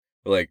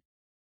 But like,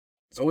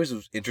 it's always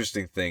those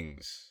interesting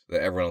things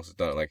that everyone else has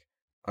done. Like,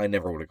 I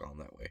never would have gone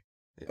that way.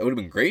 Yeah. It would have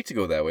been great to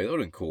go that way. That would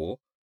have been cool.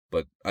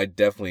 But I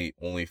definitely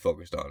only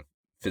focused on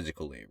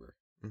physical labor.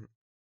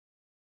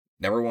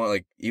 Never want,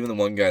 like, even the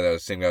one guy that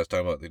was the same guy I was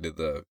talking about, they did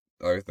the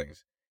other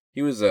things.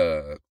 He was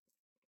you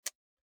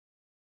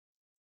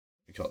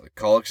call it a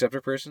call acceptor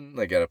person,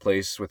 like at a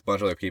place with a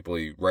bunch of other people.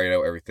 You write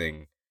out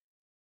everything.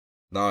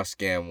 Not a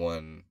scam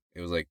one.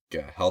 It was like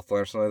Healthline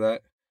or something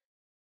like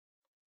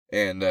that.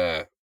 And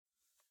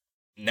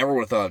never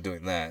would have thought of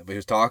doing that. But he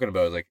was talking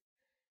about it was like,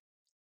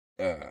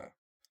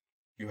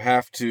 you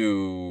have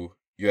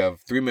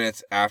 3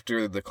 minutes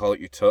after the call that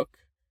you took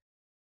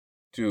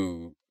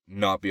to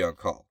not be on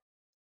call.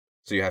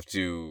 So you have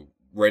to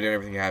write down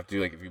everything you have to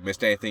do. Like, if you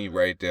missed anything, you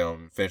write it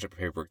down, finish up your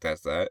paperwork,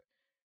 that's that.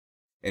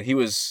 And he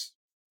was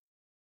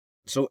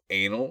so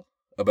anal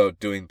about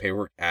doing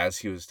paperwork as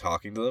he was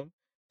talking to them,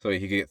 so he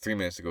could get 3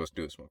 minutes to go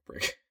do a smoke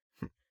break.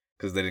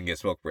 Because they didn't get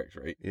smoke breaks,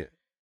 right? Yeah.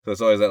 So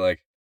it's always that,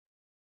 like,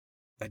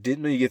 I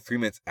didn't know you get 3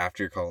 minutes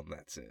after your call and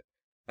that's it.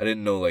 I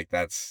didn't know, like,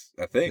 that's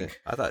a thing. Yeah,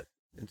 I thought,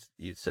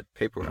 you said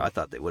paperwork, I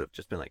thought they would have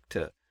just been, like,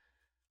 to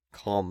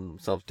calm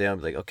themselves down,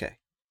 be like, okay,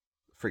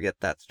 forget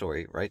that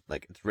story, right?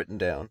 Like, it's written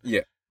down.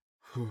 Yeah.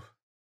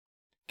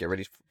 Get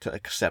ready to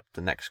accept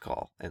the next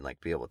call and,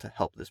 like, be able to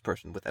help this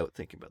person without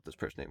thinking about this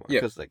person anymore. Yeah.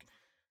 Because, like,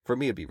 for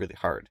me, it'd be really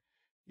hard.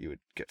 You would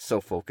get so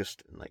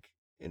focused and, like,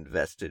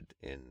 invested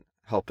in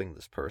helping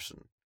this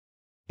person.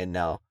 And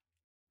now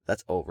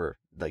that's over.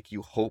 Like,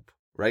 you hope,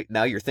 right?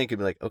 Now you're thinking,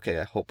 like, okay,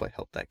 I hope I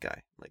helped that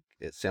guy. Like,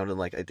 it sounded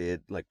like I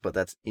did, like, but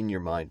that's in your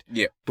mind.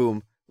 Yeah.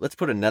 Boom. Let's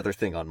put another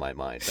thing on my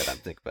mind that I'm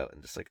thinking about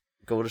and just, like,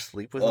 go to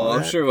sleep with all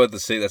I'm that. Sure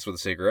that's what the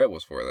cigarette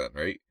was for then,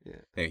 right?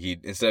 Yeah. And he,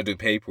 instead of doing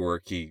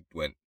paperwork, he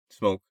went,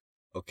 smoke,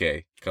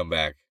 okay, come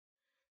back.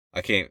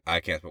 I can't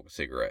smoke a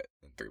cigarette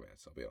in 3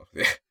 minutes, I'll be honest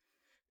with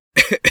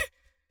you.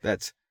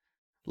 That's,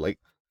 like,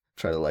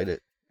 try to light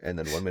it, and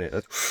then 1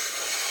 minute,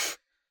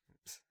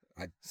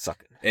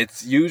 sucking.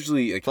 It's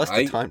usually, like, plus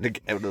the time to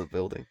get out of the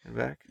building and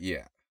back.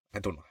 Yeah. I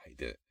don't know how he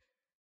did it.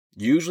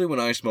 Usually when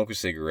I smoke a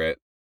cigarette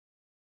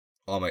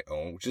on my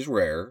own, which is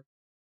rare,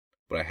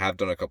 but I have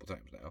done it a couple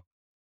times now,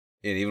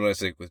 and even when I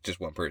sit with just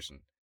one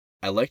person,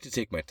 I like to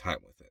take my time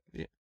with it.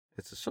 Yeah.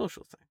 It's a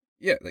social thing.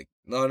 Yeah, like,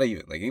 not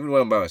even. Like, even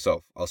when I'm by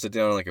myself, I'll sit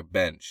down on, like, a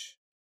bench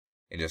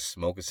and just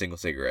smoke a single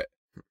cigarette.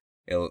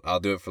 I'll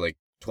do it for, like,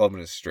 12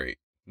 minutes straight.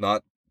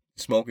 Not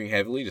smoking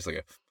heavily, just like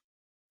a...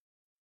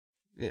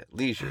 Yeah,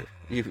 leisure.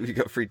 You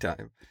got free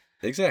time.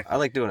 Exactly. I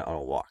like doing it on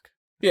a walk.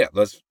 Yeah,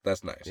 that's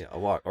nice. Yeah, a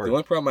walk. Or The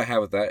only problem I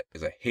have with that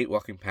is I hate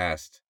walking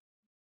past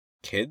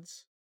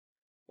kids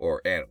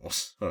or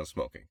animals when I'm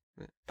smoking.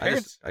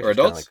 Parents I or just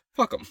adults,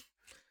 fuck them.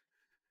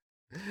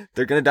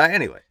 they're gonna die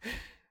anyway.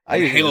 I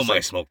usually Inhale just, my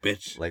like, smoke,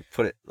 bitch. like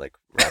put it like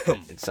wrap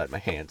it inside my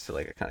hand so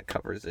like it kind of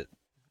covers it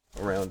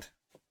around.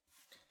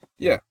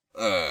 Yeah.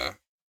 I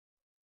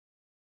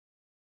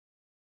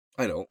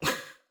don't.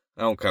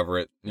 I don't cover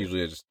it.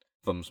 Usually, if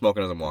I'm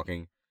smoking as I'm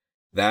walking.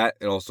 That,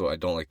 and also I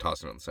don't like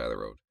tossing it on the side of the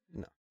road.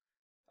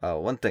 No.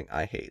 One thing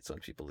I hate is when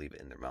people leave it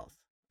in their mouth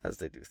as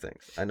they do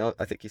things.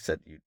 I think you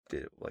said you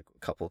did it like a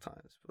couple of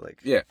times. But like,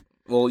 Yeah.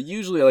 Well,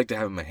 usually I like to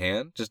have it in my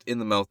hand. Just in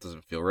the mouth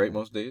doesn't feel right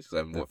most days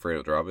because I'm afraid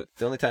to drop it.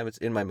 the only time it's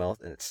in my mouth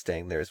and it's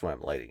staying there is when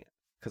I'm lighting it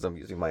because I'm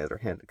using my other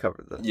hand to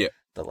cover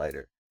the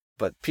lighter.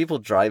 But people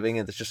driving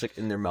and it's just like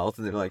in their mouth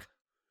and they're like,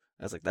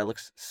 I was like, that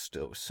looks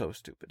so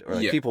stupid. Or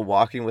like people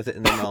walking with it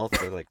in their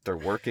mouth or like they're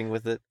working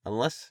with it.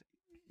 Unless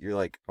you're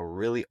like a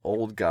really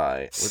old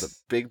guy with a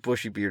big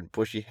bushy beard and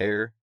bushy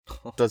hair,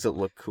 does it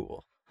look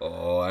cool?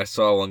 Oh, I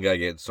saw one guy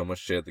getting so much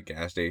shit at the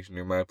gas station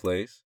near my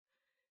place.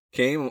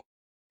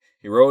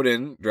 He rode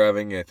in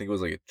driving, I think it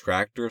was like a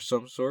tractor of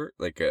some sort,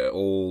 like a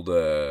old,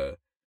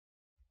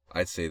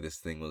 I'd say this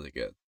thing was like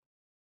a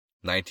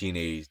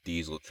 1980s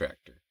diesel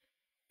tractor.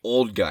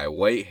 Old guy,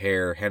 white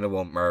hair,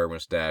 handlebar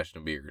mustache,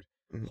 and a beard.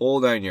 Whole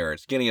 9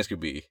 yards, skinny as could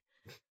be.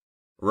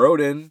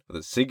 Rode in with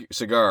a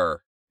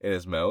cigar in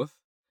his mouth,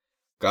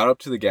 got up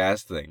to the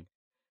gas thing.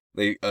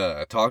 They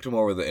talked to him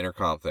over the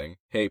intercom thing.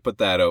 Hey, put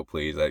that out,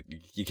 please.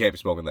 You can't be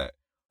smoking that.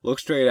 Look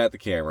straight at the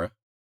camera.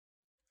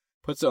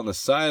 Puts it on the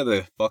side of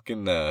the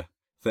fucking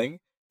thing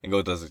and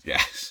goes does his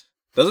gas.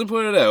 Doesn't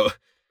put it out.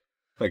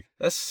 Like,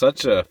 that's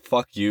such a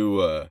fuck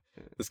you.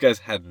 This guy's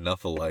had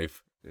enough of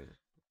life.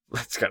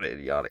 That's kind of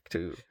idiotic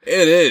too.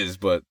 It is,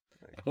 but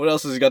what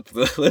else has he got to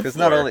live for? Because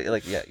not only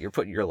like you're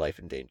putting your life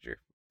in danger,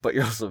 but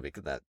you're also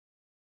making that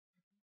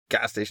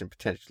gas station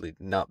potentially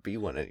not be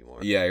one anymore.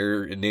 Yeah,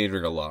 you're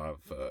endangering a lot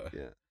of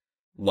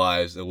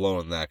lives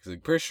alone in that. Because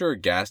I'm pretty sure a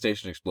gas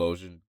station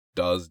explosion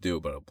does do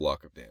about a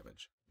block of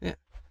damage. Yeah,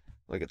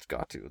 like it's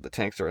got to. The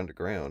tanks are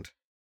underground.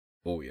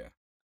 Oh yeah,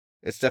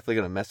 it's definitely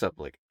gonna mess up.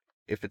 Like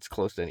if it's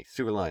close to any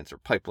sewer lines or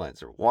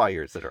pipelines or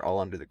wires that are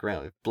all under the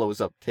ground, it blows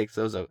up, takes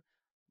those out.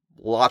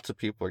 Lots of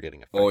people are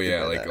getting affected. Oh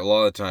yeah, by like that. a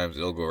lot of times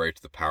it'll go right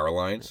to the power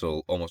line,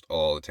 so almost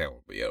all the town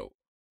will be out.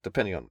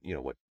 Depending on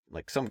what,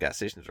 like some gas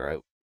stations are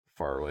out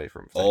far away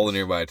from things. All the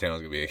nearby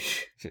towns gonna be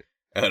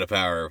out of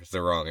power if it's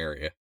the wrong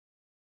area.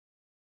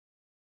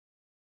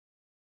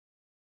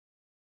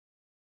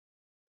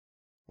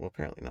 Well,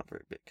 apparently not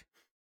very big.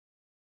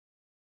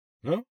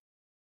 No?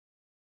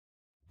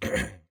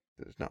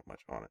 There's not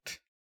much on it.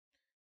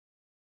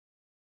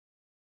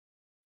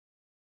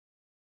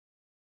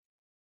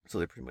 So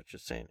they're pretty much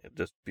just saying it'd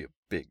just be a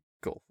big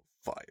gulf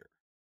of fire.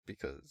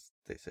 Because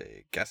they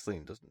say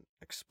gasoline doesn't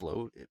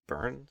explode, it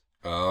burns.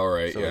 All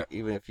right, so yeah. Like,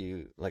 even if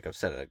you, like I've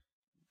set a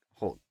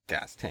whole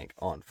gas tank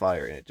on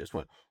fire and it just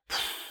went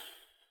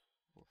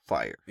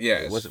fire. Yeah.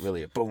 It wasn't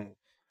really a boom.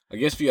 I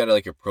guess if you had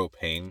like a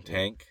propane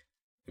tank,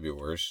 it'd be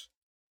worse.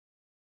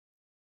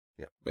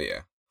 Yeah. But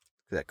yeah.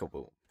 That go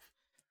boom.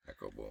 That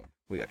go boom.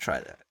 We gotta try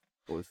that.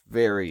 It was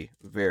very,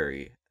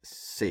 very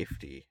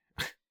safety.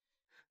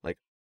 Like,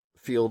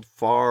 field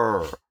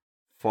far.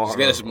 Just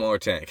get a smaller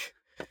tank.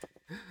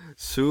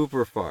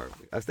 Super far.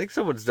 I think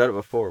someone's done it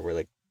before where,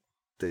 like,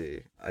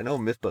 I know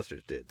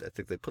Mythbusters did. I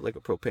think they put, like,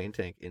 a propane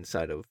tank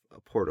inside of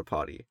a porta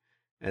potty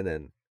and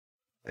then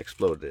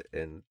exploded it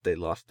and they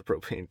lost the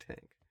propane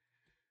tank.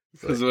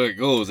 Because when it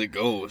goes.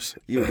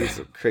 You need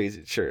some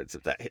crazy insurance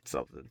if that hits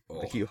something. Oh.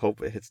 Like, you hope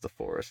it hits the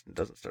forest and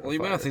doesn't start Well, a the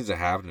fire. amount of things that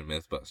happened in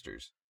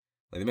Mythbusters.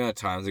 Like, the amount of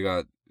times they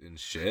got in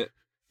shit.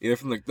 Either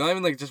from the, not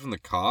even like just from the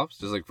cops,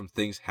 just like from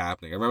things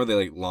happening. I remember they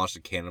like launched a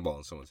cannonball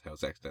in someone's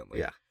house accidentally.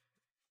 Yeah.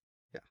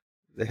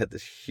 They had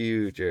this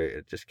huge area.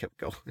 It just kept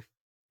going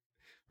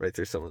right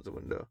through someone's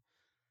window.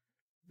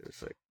 It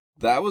was like,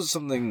 that was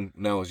something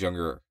when I was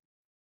younger,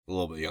 a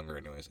little bit younger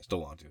anyways, I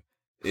still want to,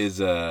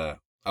 is I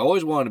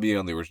always wanted to be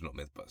on the original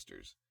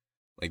Mythbusters.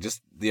 Like,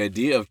 just the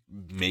idea of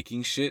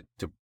making shit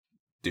to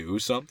do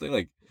something.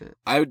 Like,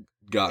 I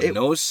got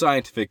no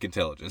scientific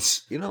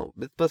intelligence. You know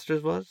what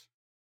Mythbusters was?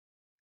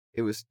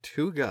 It was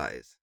two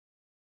guys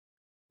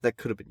that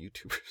could have been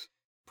YouTubers.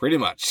 Pretty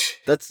much.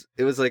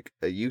 It was like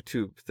a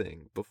YouTube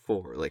thing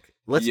before. Like,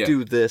 let's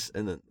do this,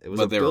 and then it was.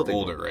 But they were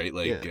older, right?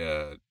 Like,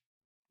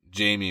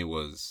 Jamie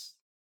was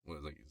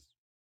like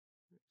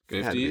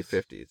his 50s.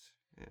 50s.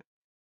 Yeah.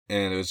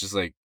 And it was just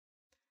like,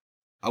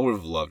 I would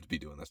have loved to be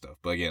doing that stuff,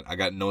 but again, I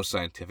got no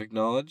scientific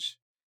knowledge,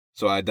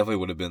 So I definitely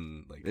would have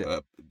been like Yeah.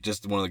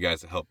 just one of the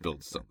guys that helped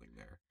build something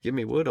there. Give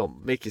me wood, I'll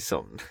make you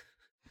something.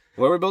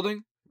 What are we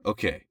building?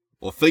 Okay,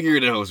 we'll figure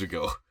it out as we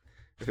go.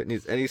 If it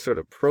needs any sort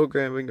of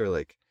programming or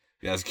like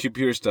Yeah, it's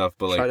computer stuff,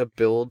 but try like to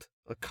build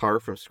a car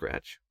from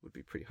scratch would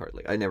be pretty hard.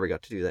 Like I never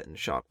got to do that in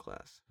shop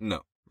class.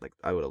 no. Like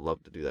I would have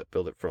loved to do that,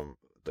 build it from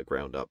the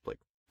ground up, like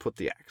put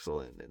the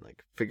axle in and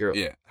like figure out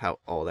Yeah. how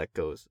all that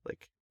goes,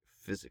 like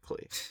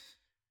physically.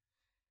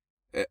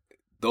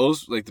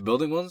 Those like the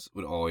building ones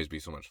would always be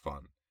so much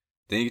fun.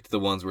 Then you get to the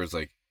ones where it's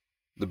like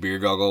the beer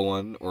goggle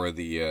one or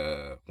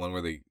the one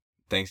where they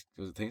thanks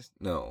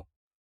no.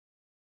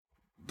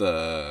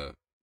 The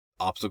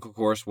obstacle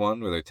course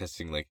one where they're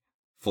testing like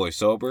fully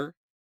sober,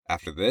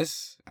 after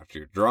this, after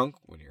you're drunk,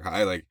 when you're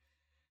high, like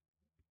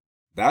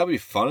that would be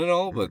fun and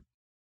all, but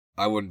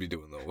I wouldn't be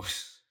doing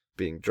those.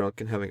 Being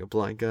drunk and having a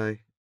blind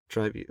guy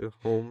drive you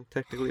home,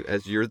 technically,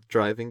 as you're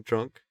driving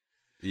drunk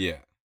Yeah.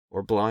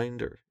 or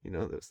blind, or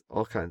there's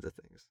all kinds of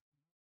things.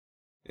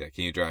 Yeah,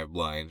 can you drive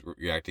blind,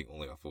 reacting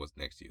only off of what's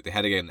next to you? They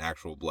had to get an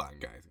actual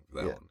blind guy I think, for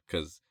that Yeah. one,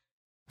 because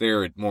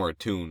they're more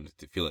attuned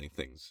to feeling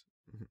things.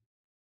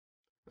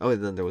 Oh,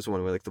 and then there was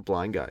one where like the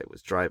blind guy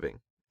was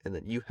driving, and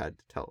then you had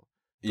to tell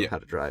them Yeah. how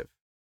to drive,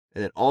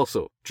 and then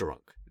also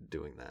drunk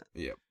doing that.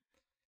 Yep.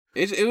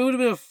 It would have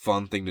been a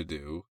fun thing to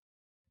do,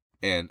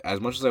 and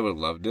as much as I would have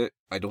loved it,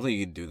 I don't think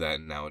you can do that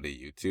in nowadays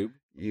YouTube.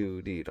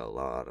 You need a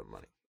lot of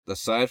money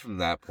Aside from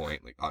that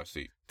point, like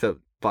obviously,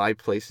 to buy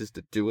places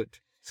to do it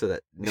so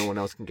that no one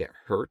else can get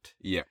hurt.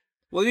 yeah.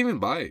 Well, they didn't even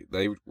buy it.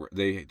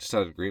 They just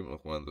had an agreement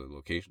with one of the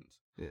locations.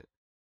 Yeah.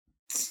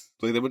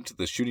 Like they went to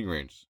the shooting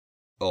range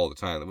all the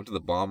time. They went to the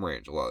bomb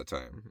range a lot of the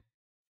time.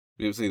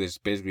 Basically, they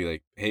just basically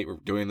like, hey, we're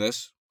doing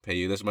this. Pay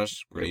you this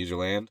much. We're gonna use your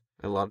land.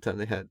 A lot of time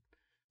they had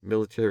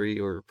military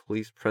or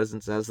police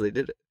presence as they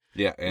did it.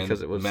 Yeah, and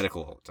Because it was-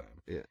 medical all the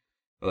time. Yeah.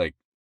 Like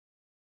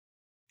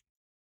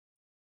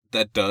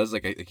that does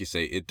like you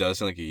say, it does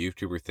sound like a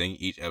YouTuber thing.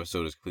 Each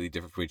episode is completely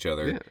different from each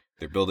other. Yeah.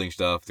 They're building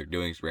stuff. They're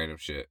doing random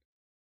shit.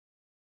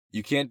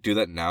 You can't do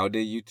that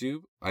nowadays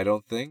YouTube, I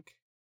don't think.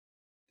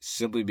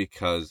 Simply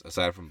because,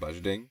 aside from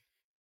budgeting,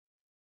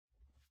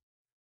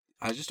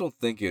 I just don't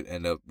think it'd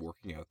end up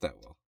working out that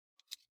well.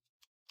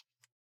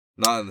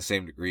 Not in the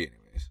same degree,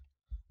 anyways.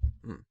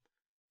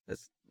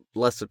 It's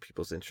less of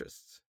people's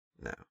interests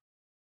now.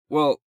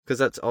 Well,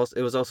 Because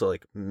it was also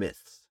like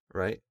myths,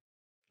 right?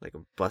 Like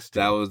busting.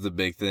 that was the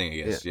big thing, I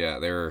guess. Yeah,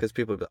 they were. Because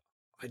people would be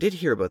like, I did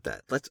hear about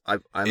that. I'm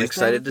Is that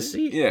excited a to thing?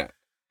 see. Yeah.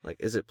 Like,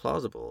 is it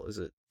plausible? Is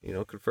it,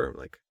 confirmed?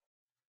 Like,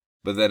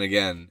 But then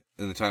again,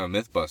 in the time of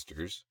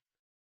Mythbusters,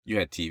 you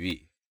had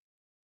TV.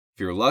 If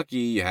you were lucky,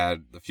 you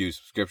had a few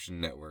subscription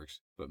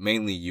networks, but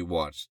mainly you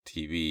watched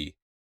TV,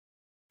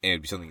 and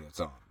it'd be something that's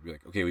on. You'd be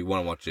like, okay, we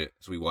want to watch it,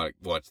 so we want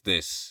to watch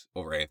this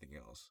over anything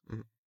else.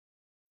 Mhm.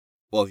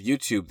 Well, with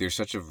YouTube, there's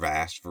such a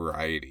vast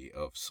variety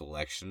of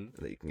selection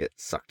that you can get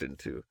sucked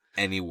into.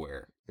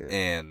 anywhere, Yeah.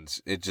 and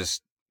it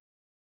just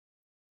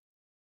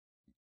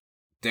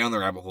down the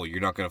rabbit hole, you're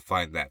not gonna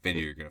find that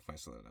video. You're gonna find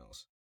something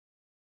else.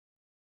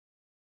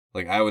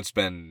 Like I would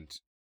spend,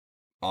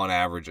 on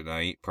average, a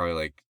night probably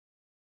like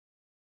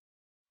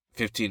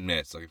 15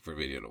 minutes looking for a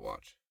video to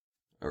watch.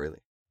 Oh,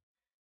 really?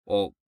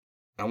 Well,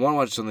 I want to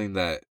watch something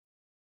that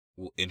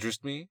will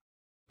interest me,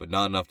 but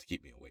not enough to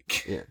keep me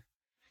awake. Yeah.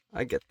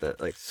 I get that.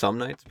 Like, some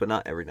nights, but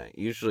not every night.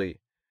 Usually,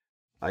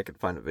 I could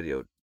find a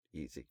video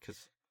easy,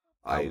 because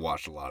I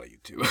watch a lot of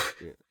YouTube.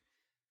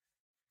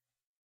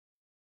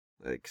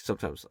 like,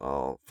 sometimes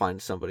I'll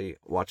find somebody,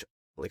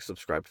 like,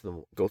 subscribe to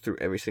them, go through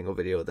every single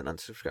video, then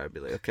unsubscribe,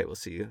 be like, okay, we'll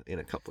see you in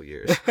a couple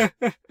years.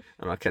 And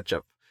I'll catch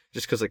up.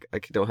 Just because, like, I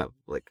don't have,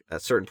 like,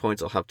 at certain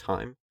points I'll have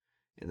time,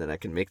 and then I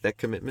can make that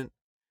commitment.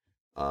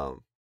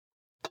 Something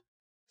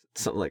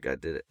like I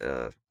did,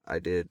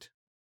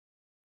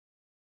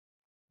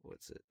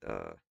 what's it,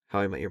 How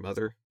I Met Your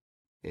Mother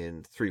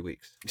in 3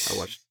 weeks. I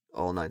watched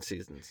all 9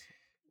 seasons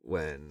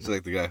when... It's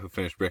like the guy who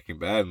finished Breaking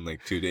Bad in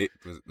like 2 days.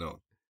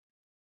 No.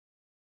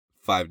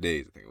 5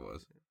 days, I think it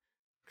was.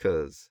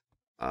 Because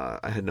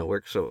I had no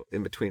work, so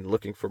in between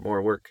looking for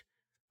more work,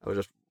 I was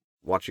just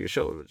watching a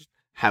show. I would just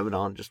have it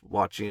on, just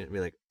watching it, and be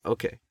like,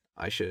 okay,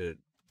 I should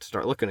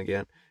start looking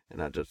again, and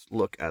not just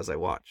look as I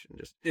watch, and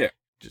just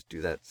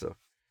do that. So,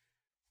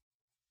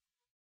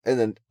 and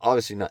then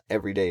obviously not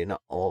every day,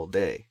 not all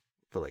day,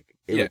 but like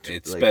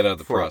it sped up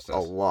the for process a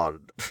lot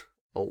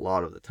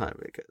of the time.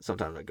 Like,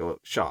 sometimes I go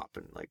shop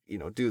and like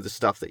do the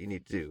stuff that you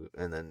need to do,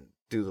 and then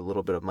do the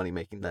little bit of money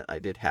making that I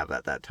did have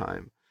at that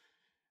time,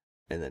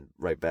 and then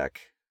right back.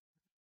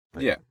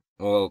 Like, yeah.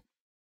 Well,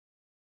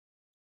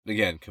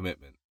 again,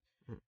 commitment.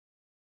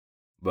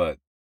 But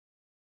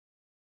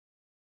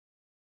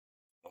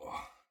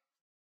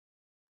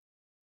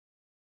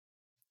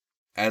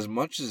as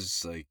much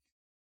as like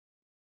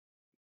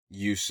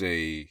you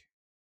say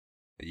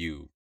that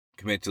you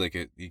commit to like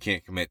you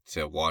can't commit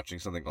to watching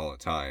something all the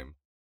time.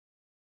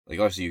 Like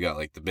obviously you got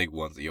like the big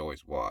ones that you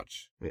always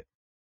watch. Yeah.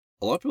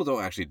 A lot of people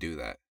don't actually do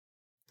that.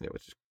 Yeah,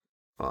 which is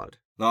odd.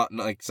 Not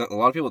like a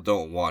lot of people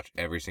don't watch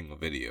every single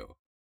video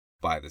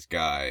by this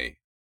guy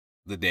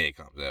the day it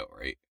comes out,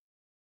 right?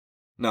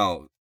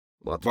 No,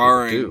 Lots of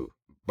barring people do.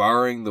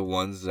 barring the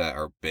ones that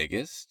are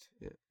biggest,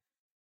 Yeah.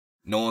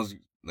 no one's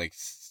like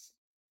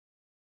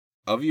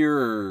of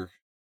your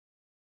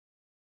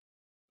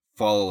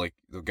follow like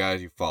the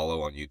guys you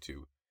follow on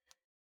YouTube.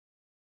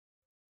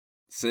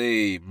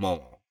 Say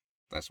Momo,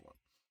 that's one.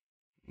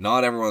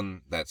 Not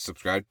everyone that's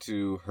subscribed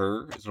to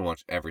her is gonna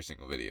watch every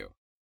single video.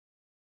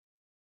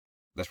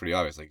 That's pretty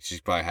obvious. Like she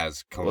probably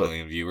has a couple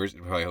million viewers,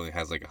 and probably only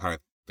has like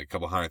a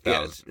couple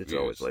 100,000. It's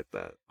always like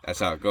that. That's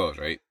how it goes,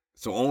 right?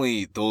 So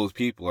only those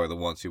people are the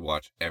ones who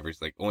watch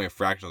only a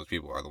fraction of those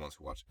people are the ones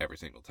who watch every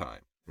single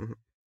time. Mm-hmm.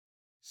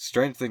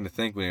 Strange thing to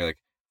think when you're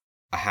like,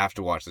 I have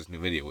to watch this new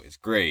video. It's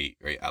great,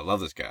 right? I love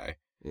this guy.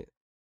 Yeah.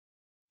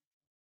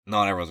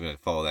 Not everyone's gonna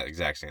follow that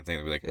exact same thing.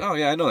 They'll be like, oh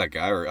yeah, I know that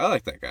guy, or I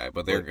like that guy,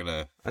 but they're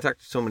gonna. I talk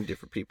to so many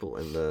different people,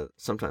 and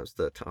sometimes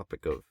the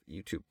topic of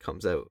YouTube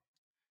comes out,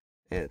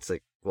 and it's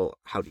like, well,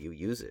 how do you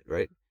use it,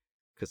 right?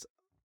 Because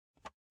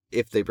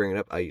if they bring it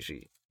up, I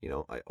usually,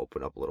 I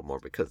open up a little more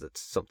because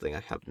it's something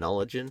I have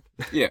knowledge in.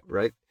 Yeah.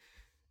 Right.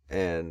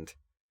 And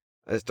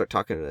I start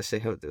talking and I say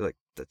how they're like,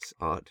 that's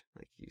odd.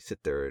 Like you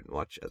sit there and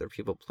watch other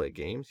people play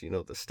games,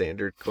 the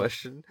standard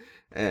question,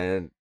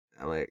 and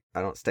I'm like,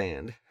 I don't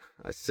stand.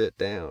 I sit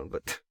down,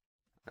 but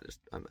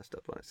I messed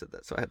up when I said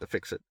that, so I had to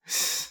fix it.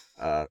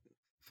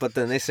 But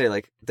then they say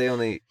like they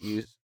only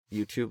use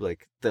YouTube,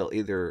 like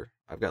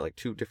I've got like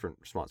two different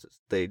responses.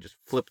 They just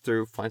flip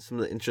through, find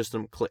something that interests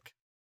them, click,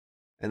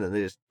 and then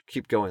they just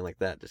keep going like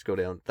that. Just go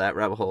down that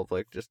rabbit hole of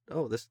like this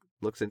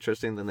looks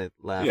interesting. Then they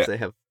laugh, They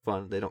have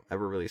fun. They don't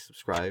ever really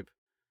subscribe.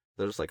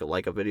 They're just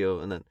like a video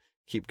and then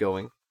keep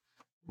going.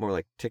 More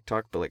like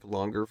TikTok, but like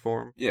longer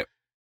form. Yeah.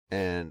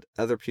 And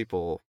other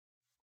people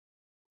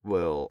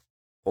will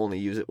only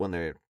use it when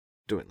they're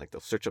doing, like, they'll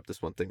search up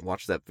this one thing,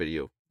 watch that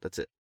video. That's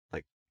it.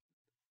 Like,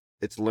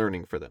 it's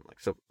learning for them.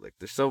 Like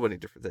there's so many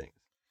different things.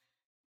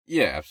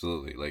 Yeah,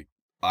 absolutely. Like,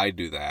 I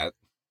do that.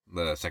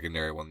 The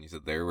secondary one you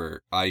said there,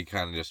 where I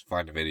kind of just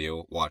find a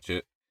video, watch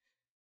it,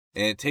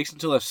 and it takes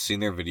until I've seen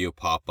their video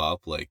pop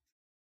up, like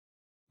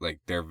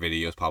their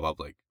videos pop up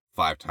like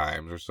 5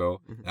 times or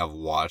so. Mm-hmm. And I've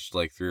watched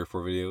like 3 or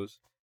 4 videos.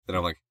 Then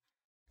I'm like,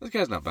 this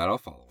guy's not bad. I'll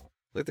follow him.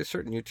 Like, there's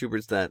certain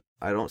YouTubers that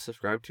I don't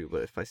subscribe to,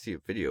 but if I see a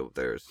video of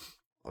theirs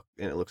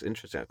and it looks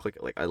interesting, I click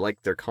it. Like, I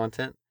like their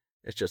content.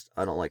 It's just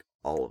I don't like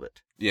all of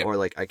it. Yeah. Or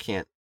like I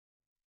can't.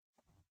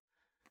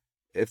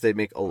 If they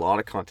make a lot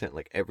of content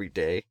like every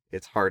day,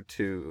 it's hard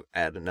to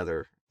add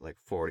another like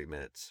 40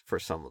 minutes for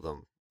some of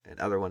them. And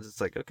other ones, it's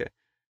like, okay,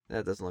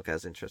 that doesn't look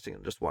as interesting.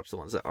 And just watch the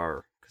ones that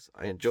are, because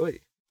I enjoy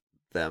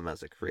them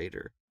as a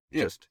creator.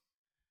 Yeah. Just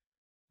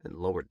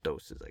in lower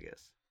doses, I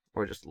guess.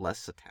 Or just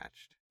less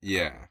attached.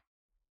 Yeah.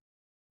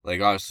 Like,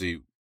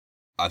 obviously,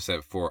 I said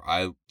before,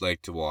 I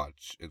like to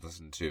watch and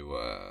listen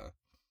to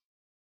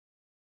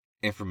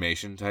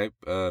information type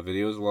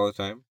videos a lot of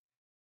the time.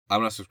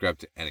 I'm not subscribed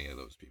to any of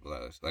those people.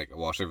 Like, I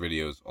watch their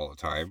videos all the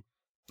time.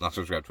 I'm not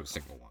subscribed to a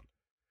single one.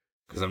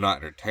 Because I'm not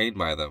entertained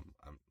by them.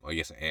 I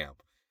guess I am.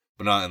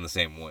 But not in the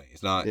same way.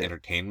 It's not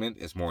entertainment.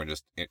 It's more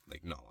just,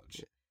 like, knowledge.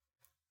 Yeah.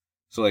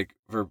 So, like,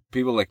 for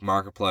people like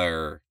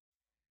Markiplier,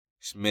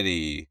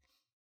 Smitty,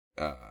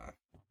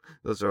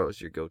 those are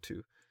always your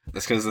go-to.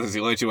 That's because those are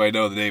the only 2 I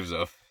know the names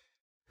of.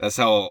 That's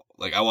how,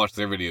 like, I watch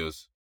their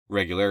videos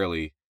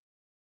regularly.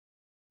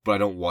 But I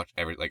don't watch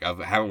I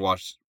haven't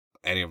watched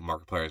any of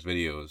Markiplier's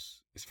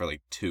videos. It's for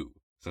like 2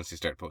 since he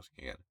started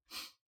posting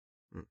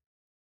again.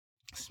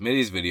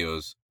 Smitty's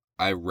videos,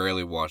 I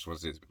rarely watch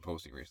ones he's been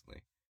posting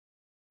recently.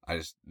 I'm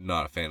just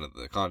not a fan of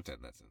the content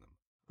that's in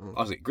them.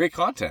 Obviously, great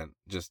content,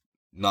 just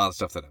not the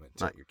stuff that I'm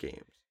into. Not your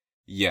games.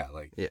 Yeah,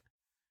 like...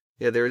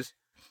 Yeah, there's...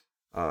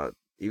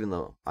 even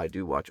though I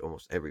do watch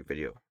almost every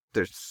video,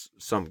 there's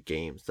some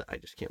games that I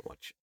just can't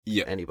watch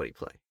anybody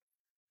play.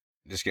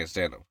 Just can't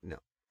stand them.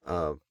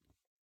 No.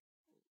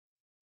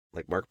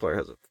 Like, Markiplier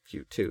has a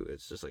few, too.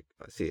 It's just like,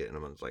 I see it, and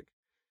I'm just like,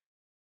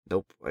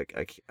 nope, like,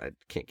 I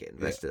can't get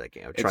invested in that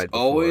game. I've tried before.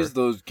 It's always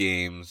those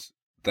games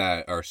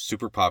that are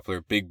super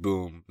popular, big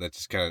boom, that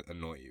just kind of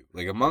annoy you.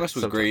 Like, Among Us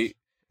was great,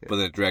 but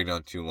then it dragged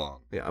on too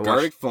long. Yeah,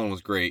 Gartic Phone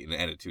was great, and it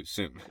ended too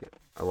soon. Yeah,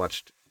 I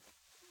watched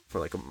for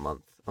like a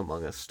month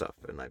Among Us stuff,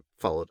 and I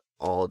followed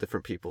all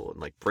different people,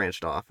 and like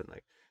branched off, and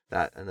like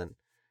that, and then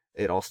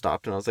it all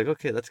stopped, and I was like,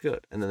 okay, that's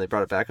good. And then they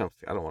brought it back, and I was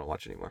like, I don't want to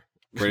watch anymore.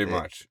 Pretty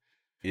much.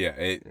 Yeah,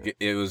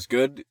 it was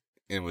good,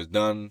 and it was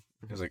done.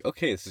 It was like,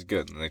 okay, this is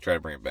good, and they try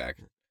to bring it back.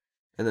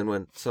 And then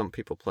when some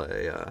people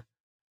play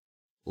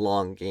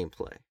long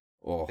gameplay,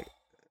 like,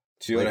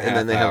 2.5 and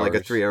then they have like a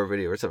 3-hour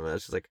video or something,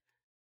 it's just like,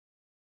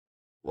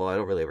 well, I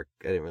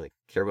didn't really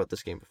care about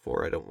this game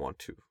before. I don't want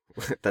to.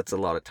 That's a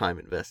lot of time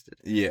invested.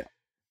 Yeah.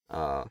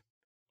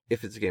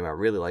 If it's a game I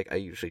really like, I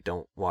usually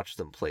don't watch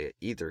them play it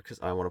either because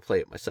I want to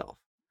play it myself.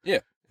 Yeah.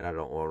 And I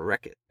don't want to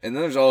wreck it. And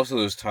then there's also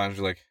those times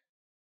where like,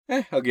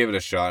 I'll give it a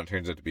shot. And it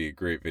turns out to be a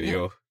great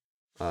video.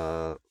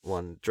 Yeah.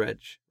 One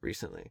Dredge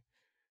recently.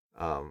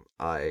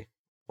 I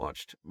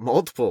watched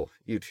multiple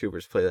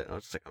YouTubers play that, and I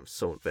was just like, I'm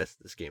so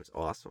invested. This game's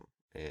awesome.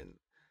 And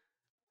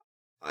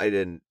I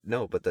didn't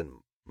know, but then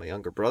my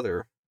younger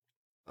brother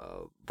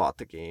bought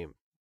the game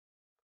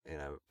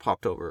and I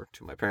popped over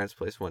to my parents'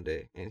 place one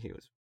day, and he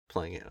was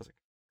playing it. I was like,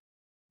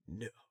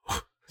 no,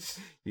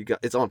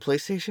 it's on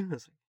PlayStation?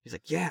 He's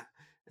like, yeah.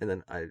 And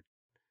then I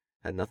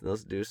had nothing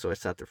else to do, so I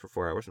sat there for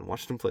 4 hours and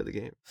watched him play the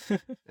game.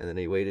 And then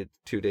he waited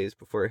 2 days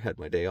before I had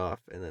my day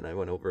off, and then I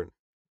went over and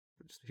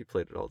he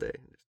played it all day.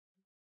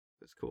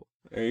 It's cool.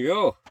 There you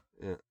go.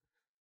 Yeah.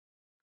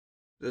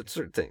 It's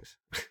certain things.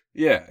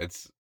 Yeah,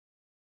 it's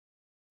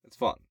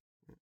fun.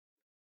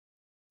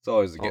 It's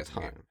always a All guessing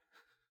game. time.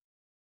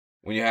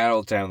 When you had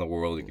all the time in the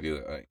world, you can do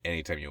it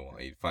anytime you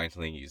want. You find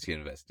something, you just get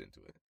invested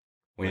into it.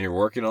 When you're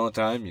working all the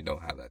time, you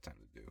don't have that time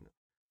to do.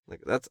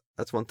 Like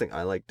that's one thing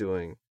I like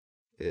doing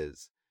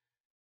is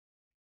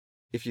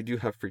if you do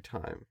have free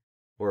time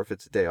or if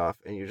it's a day off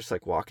and you're just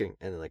like walking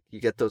and like you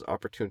get those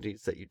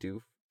opportunities that you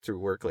do through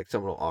work, like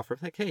someone will offer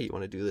like, hey, you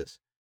want to do this?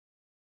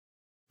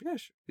 Yeah,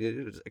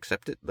 you just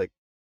accept it. Like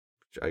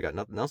I got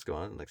nothing else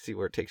going on. Like see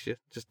where it takes you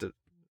just to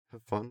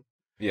have fun.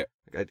 Yeah.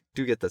 Like I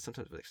do get that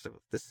sometimes. Like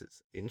this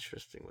is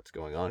interesting. What's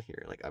going on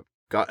here? Like I've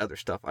got other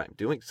stuff. I'm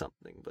doing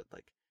something, but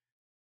like,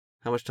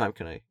 how much time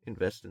can I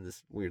invest in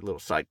this weird little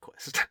side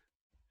quest?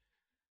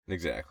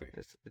 Exactly.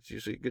 It's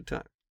usually a good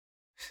time.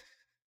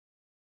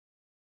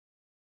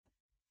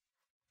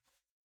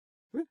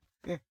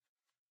 Yeah.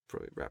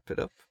 Probably wrap it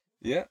up.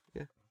 Yeah.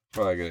 Yeah.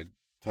 Probably a good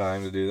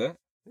time to do that.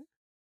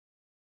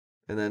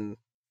 And then,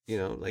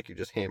 like you're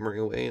just hammering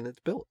away and it's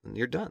built and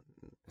you're done.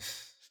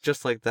 It's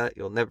just like that.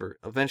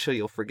 Eventually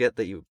you'll forget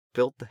that you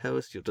built the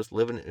house. You'll just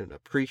live in it and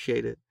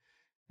appreciate it.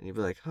 And you'll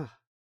be like,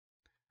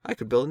 I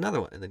could build another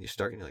one. And then you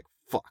start and you're like,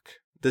 fuck,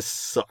 this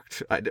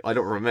sucked. I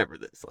don't remember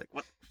this. Like,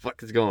 what the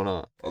fuck is going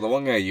on? Well, the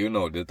one guy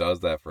does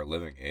that for a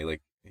living, eh?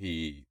 Like,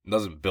 he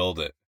doesn't build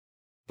it,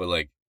 but,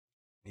 like,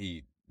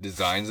 he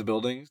designs the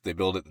buildings. They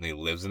build it and he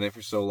lives in it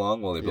for so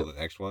long while they build the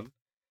next one.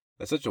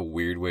 That's such a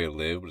weird way to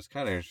live, but it's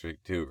kind of interesting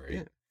too,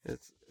 right? Yeah,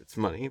 it's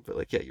money, but,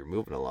 like, yeah, you're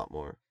moving a lot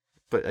more.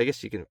 But I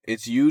guess you can...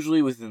 It's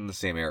usually within the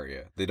same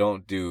area. They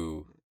don't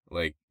do,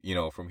 like,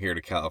 from here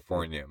to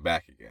California and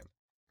back again.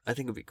 I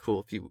think it'd be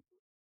cool if you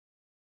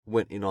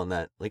went in on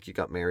that, like you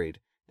got married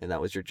and that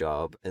was your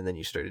job, and then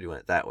you started doing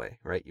it that way,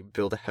 right? You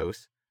build a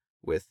house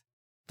with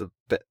the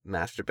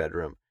master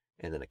bedroom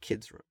and then a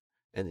kid's room,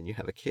 and then you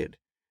have a kid,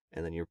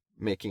 and then you're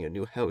making a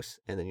new house,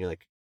 and then you're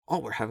like, oh,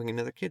 we're having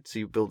another kid, so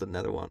you build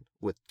another one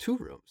with 2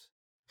 rooms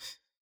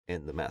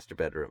in the master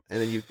bedroom, and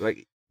then you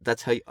like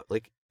that's how you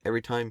like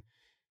every time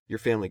your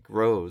family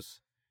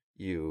grows,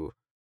 you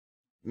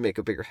make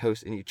a bigger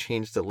house and you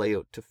change the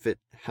layout to fit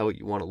how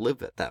you want to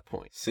live at that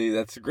point. See,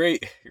 that's a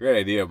great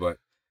idea, but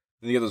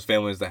then you get those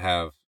families that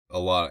have a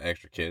lot of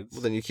extra kids.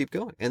 Well, then you keep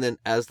going. And then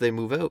as they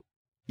move out,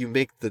 you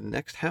make the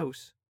next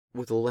house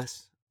with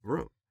less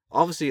room.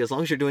 Obviously, as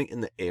long as you're doing it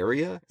in the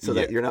area so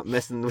that you're not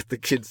messing with the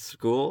kids'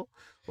 school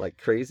like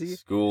crazy.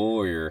 School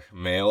or your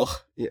mail.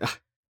 Yeah.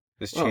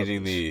 Just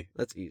changing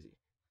That's easy.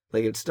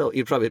 Like,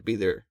 you'd probably be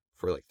there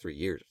for like 3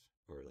 years.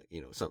 Or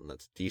like, something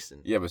that's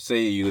decent. Yeah, but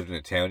say you lived in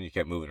a town, you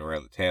kept moving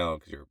around the town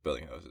because you were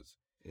building houses.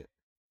 Yeah,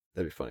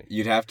 that'd be funny.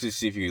 You'd have to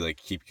see if you like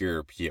keep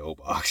your PO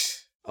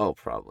box. Oh,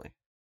 probably.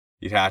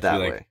 You'd have that to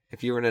like way.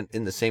 If you were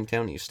in the same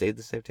town and you stayed in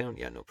the same town,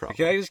 yeah, no problem.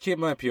 Can I just keep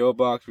my PO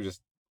box?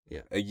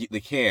 They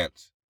can't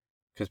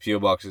because PO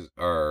boxes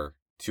are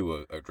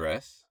to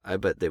address. I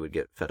bet they would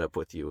get fed up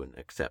with you and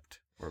accept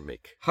or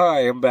make.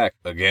 Hi, I'm back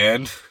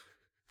again.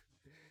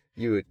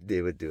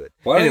 They would do it.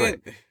 Anyway.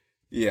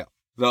 Yeah.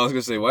 No, I was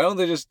gonna say, why don't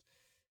they just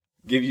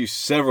give you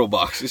several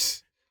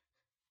boxes?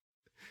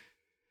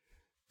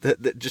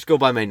 Just go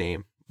by my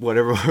name.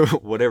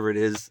 Whatever it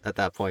is at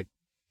that point.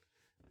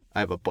 I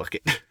have a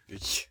bucket.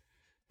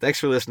 Thanks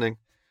for listening.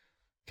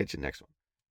 Catch you next one.